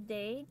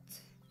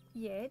date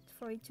yet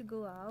for it to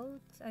go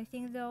out. I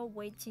think they're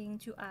waiting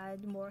to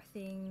add more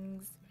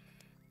things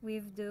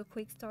with the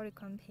Quickstarter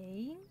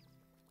campaign.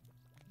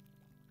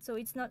 So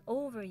it's not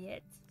over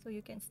yet, so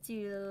you can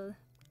still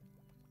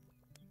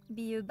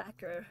be a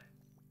backer.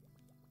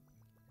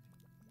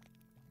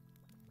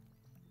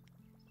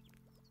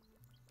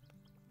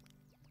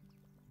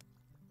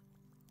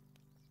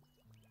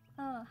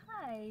 Oh,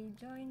 hi!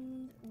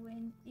 Join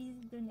when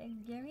is the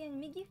next Gary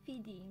and Miggy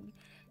feeding?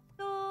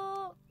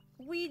 So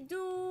we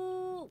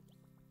do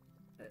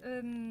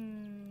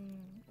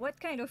what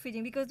kind of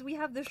feeding? Because we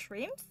have the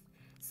shrimps.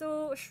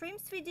 So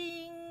shrimps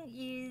feeding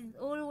is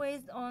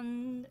always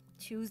on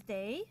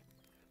Tuesday.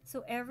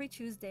 So every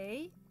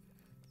Tuesday.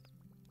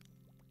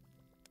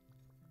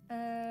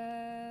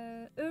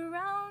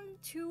 Around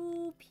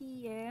 2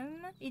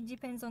 p.m. It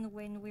depends on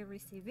when we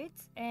receive it,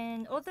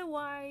 and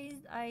otherwise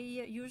I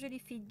usually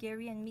feed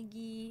Gary and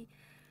Miggy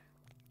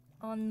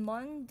on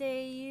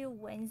Monday,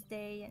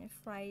 Wednesday, and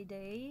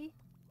Friday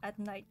at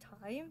night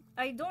time.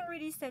 I don't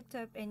really set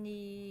up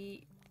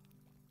any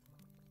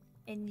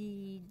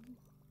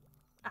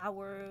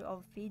hour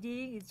of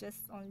feeding. It's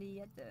just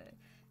only at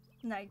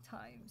the night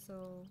time,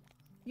 so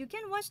you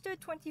can watch the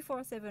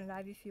 24/7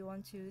 live if you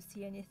want to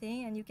see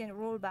anything, and you can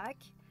roll back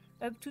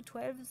up to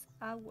 12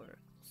 hours.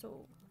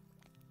 So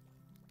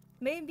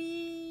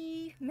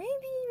maybe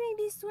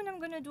soon I'm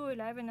gonna do a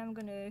live and I'm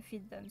gonna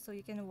feed them so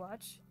you can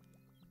watch.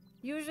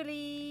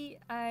 Usually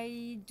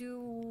I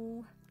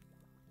do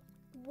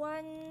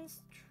one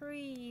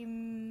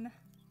stream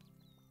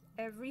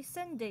every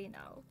Sunday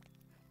now.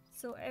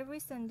 So every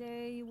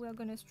Sunday we're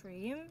gonna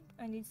stream,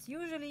 and it's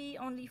usually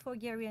only for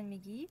Gary and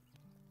Miggy.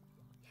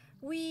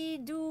 We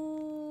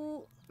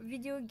do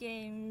video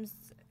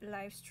games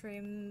live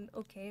stream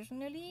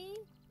occasionally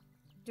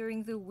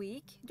during the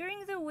week.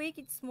 During the week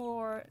it's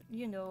more,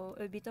 you know,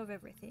 a bit of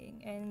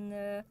everything,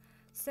 and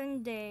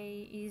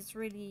Sunday is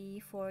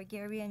really for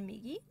Gary and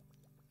Miggy.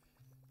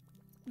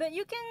 But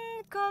you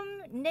can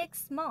come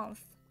next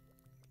month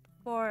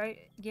for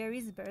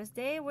Gary's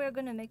birthday. We're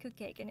gonna make a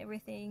cake and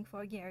everything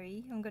for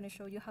Gary. I'm gonna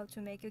show you how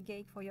to make a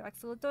cake for your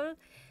axolotl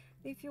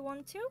if you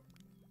want to.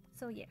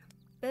 So yeah.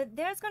 But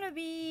there's gonna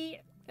be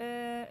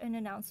an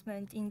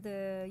announcement in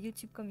the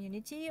YouTube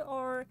community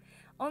or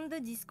on the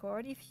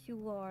Discord if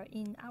you are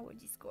in our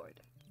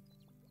Discord.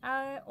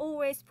 I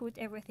always put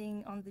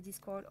everything on the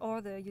Discord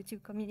or the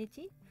YouTube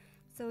community,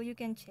 so you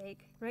can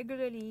check.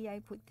 Regularly I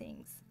put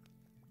things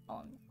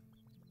on.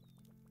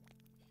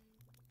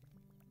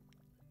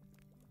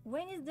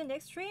 When is the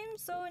next stream?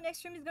 So next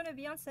stream is gonna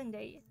be on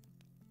Sunday.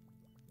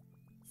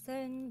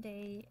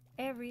 Sunday,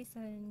 every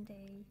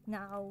Sunday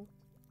now.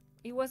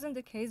 It wasn't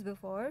the case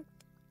before.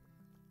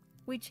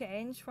 We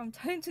change from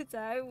time to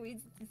time.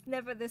 It's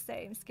never the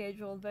same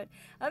schedule, but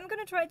I'm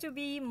gonna try to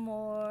be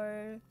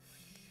more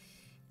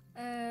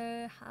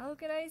how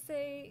can I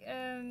say,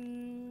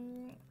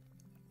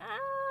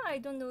 I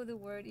don't know the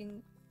word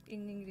in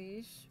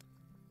English,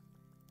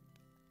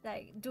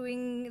 like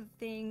doing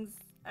things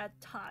at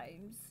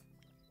times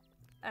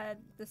at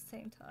the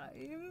same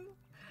time.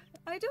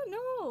 I don't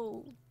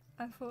know.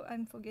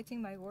 I'm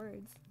forgetting my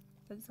words.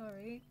 I'm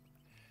sorry.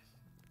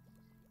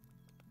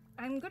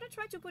 I'm gonna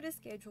try to put a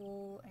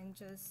schedule and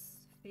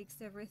just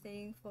fix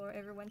everything for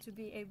everyone to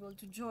be able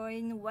to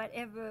join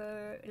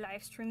whatever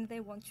live stream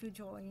they want to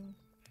join.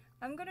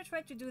 I'm gonna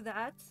try to do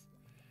that,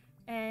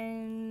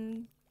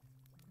 and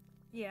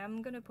yeah,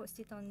 I'm gonna post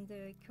it on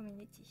the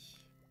community.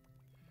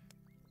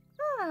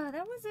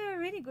 That was a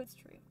really good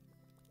stream.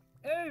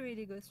 A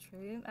really good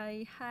stream.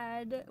 I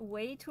had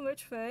way too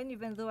much fun,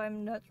 even though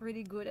I'm not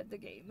really good at the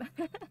game.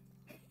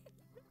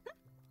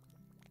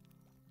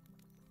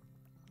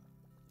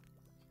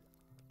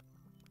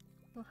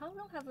 So how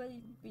long have I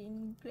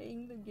been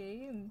playing the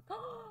game?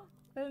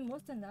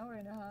 Almost an hour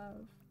and a half.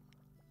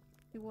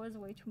 It was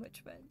way too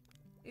much fun.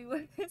 It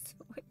was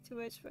way too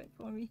much fun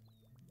for me.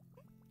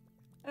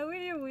 I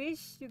really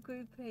wish you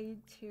could play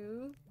it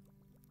too.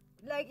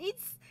 Like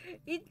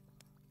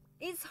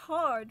it's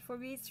hard for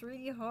me. It's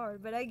really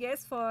hard, but I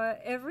guess for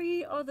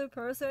every other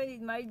person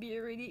it might be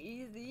really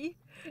easy.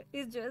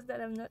 It's just that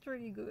I'm not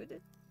really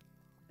good.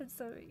 I'm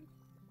sorry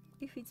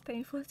if it's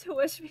painful to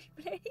watch me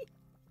play.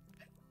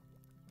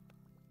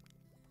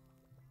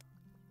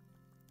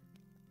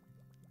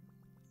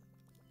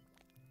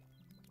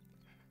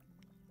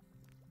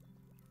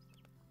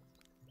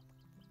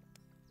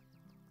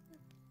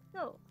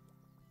 So,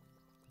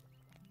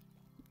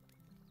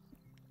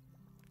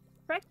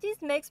 practice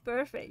makes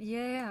perfect.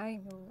 Yeah, I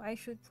know. I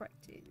should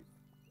practice.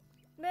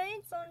 But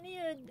it's only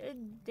a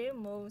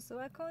demo, so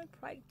I can't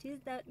practice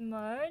that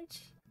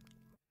much.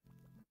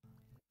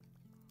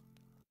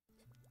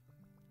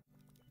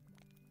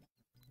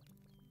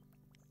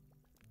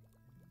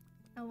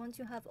 I want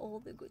to have all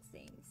the good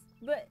things.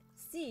 But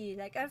see,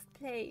 like I've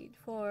played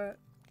for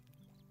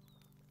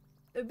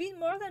a bit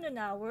more than an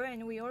hour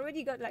and we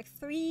already got like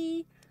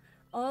 3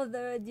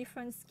 other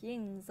different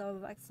skins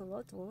of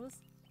axolotls.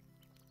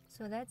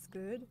 So that's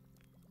good.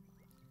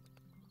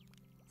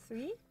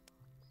 3?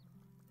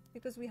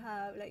 Because we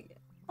have like,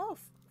 oh,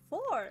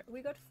 4!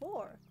 We got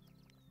 4.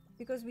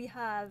 Because we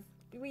had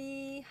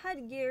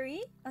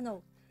Gary,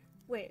 no,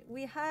 wait,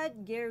 we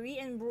had Gary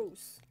and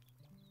Bruce.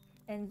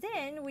 And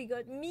then we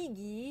got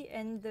Miggy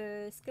and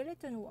the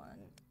skeleton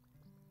one.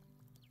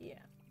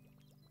 Yeah.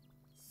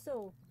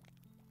 So,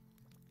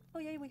 oh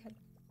yeah, we had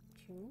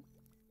 2.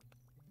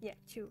 Yeah,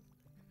 2.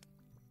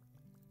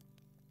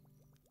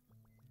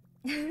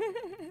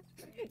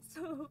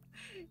 So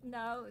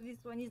now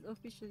this one is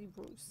officially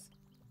Bruce.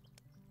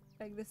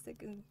 Like the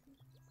second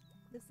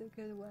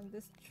one,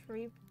 the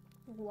strip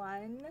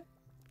one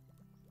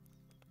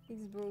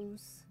is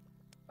Bruce.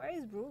 Where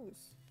is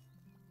Bruce?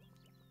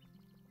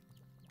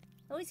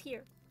 Oh, he's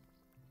here.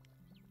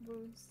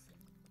 Bruce.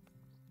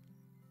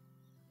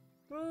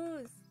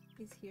 Bruce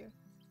is here.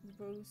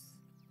 Bruce.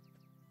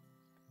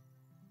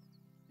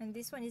 And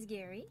this one is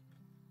Gary.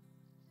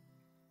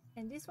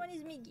 And this one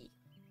is Miggy.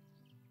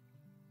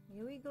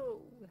 Here we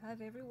go. We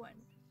have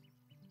everyone.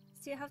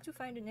 Still have to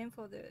find a name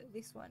for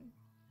this one.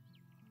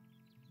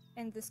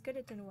 And the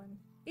skeleton one.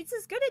 It's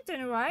a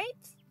skeleton,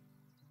 right?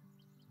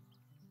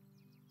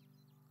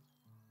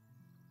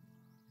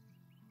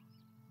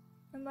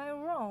 Am I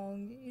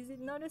wrong? Is it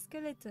not a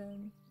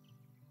skeleton?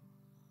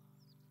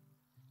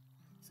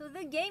 So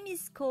the game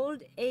is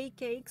called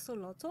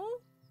AK-xolotl.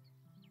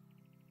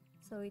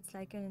 So it's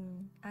like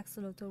an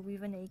axolotl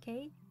with an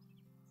AK.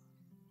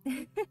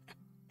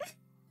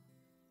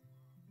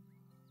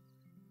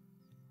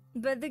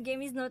 But the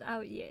game is not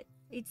out yet.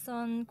 It's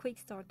on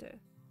Quickstarter.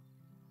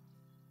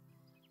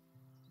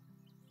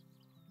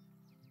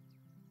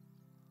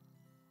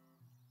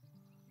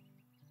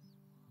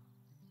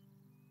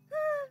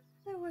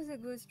 That was a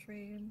good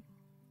stream.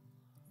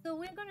 So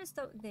we're gonna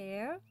stop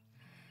there.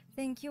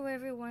 Thank you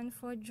everyone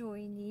for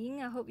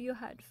joining. I hope you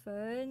had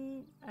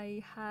fun.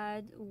 I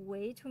had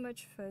way too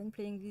much fun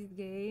playing this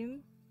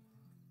game.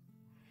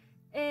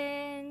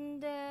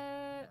 And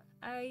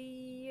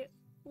I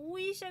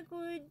wish I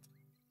could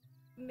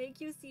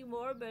make you see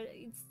more, but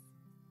it's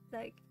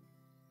like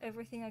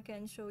everything I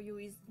can show you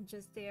is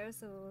just there,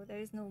 so there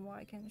is no more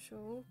I can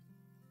show,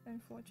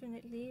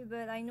 unfortunately.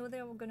 But I know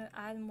they're gonna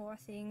add more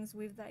things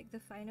with like the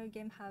final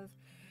game have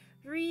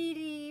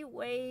really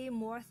way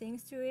more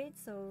things to it,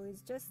 so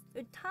it's just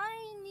a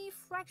tiny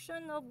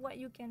fraction of what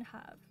you can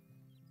have.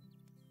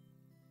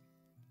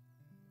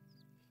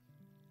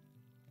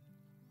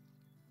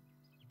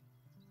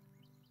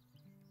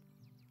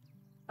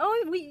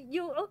 Oh,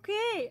 you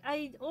okay?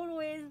 I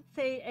always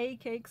say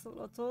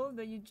AK-xolotl,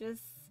 but you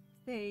just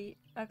say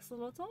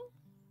axolotl.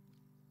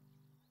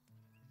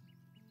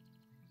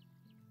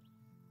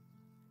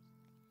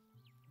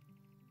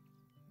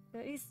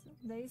 That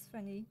is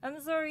funny.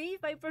 I'm sorry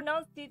if I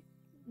pronounced it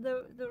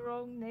the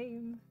wrong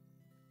name.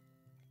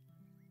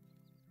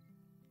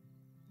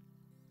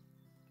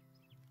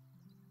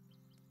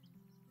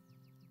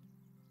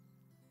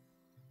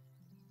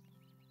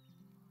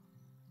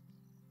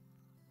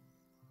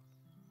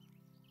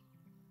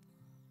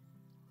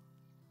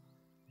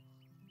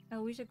 I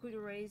wish I could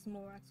raise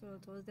more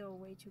axolotls. They were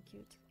way too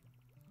cute.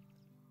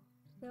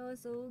 They were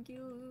so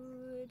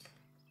cute.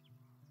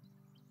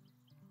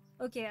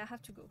 Okay, I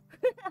have to go.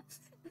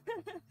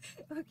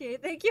 Okay,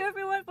 thank you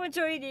everyone for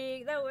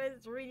joining. That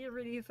was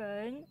really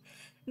fun.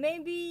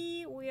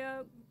 Maybe we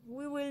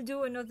will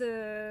do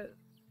another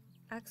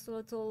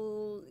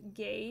axolotl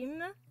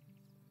game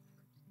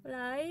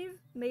live.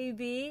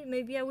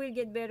 Maybe I will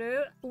get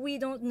better. We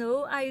don't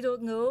know. I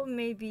don't know.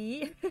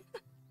 Maybe.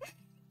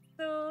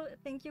 So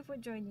thank you for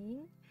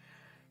joining.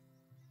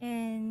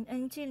 And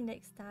until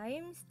next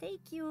time, stay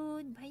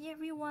cute. Bye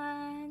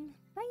everyone.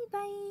 Bye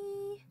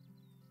bye.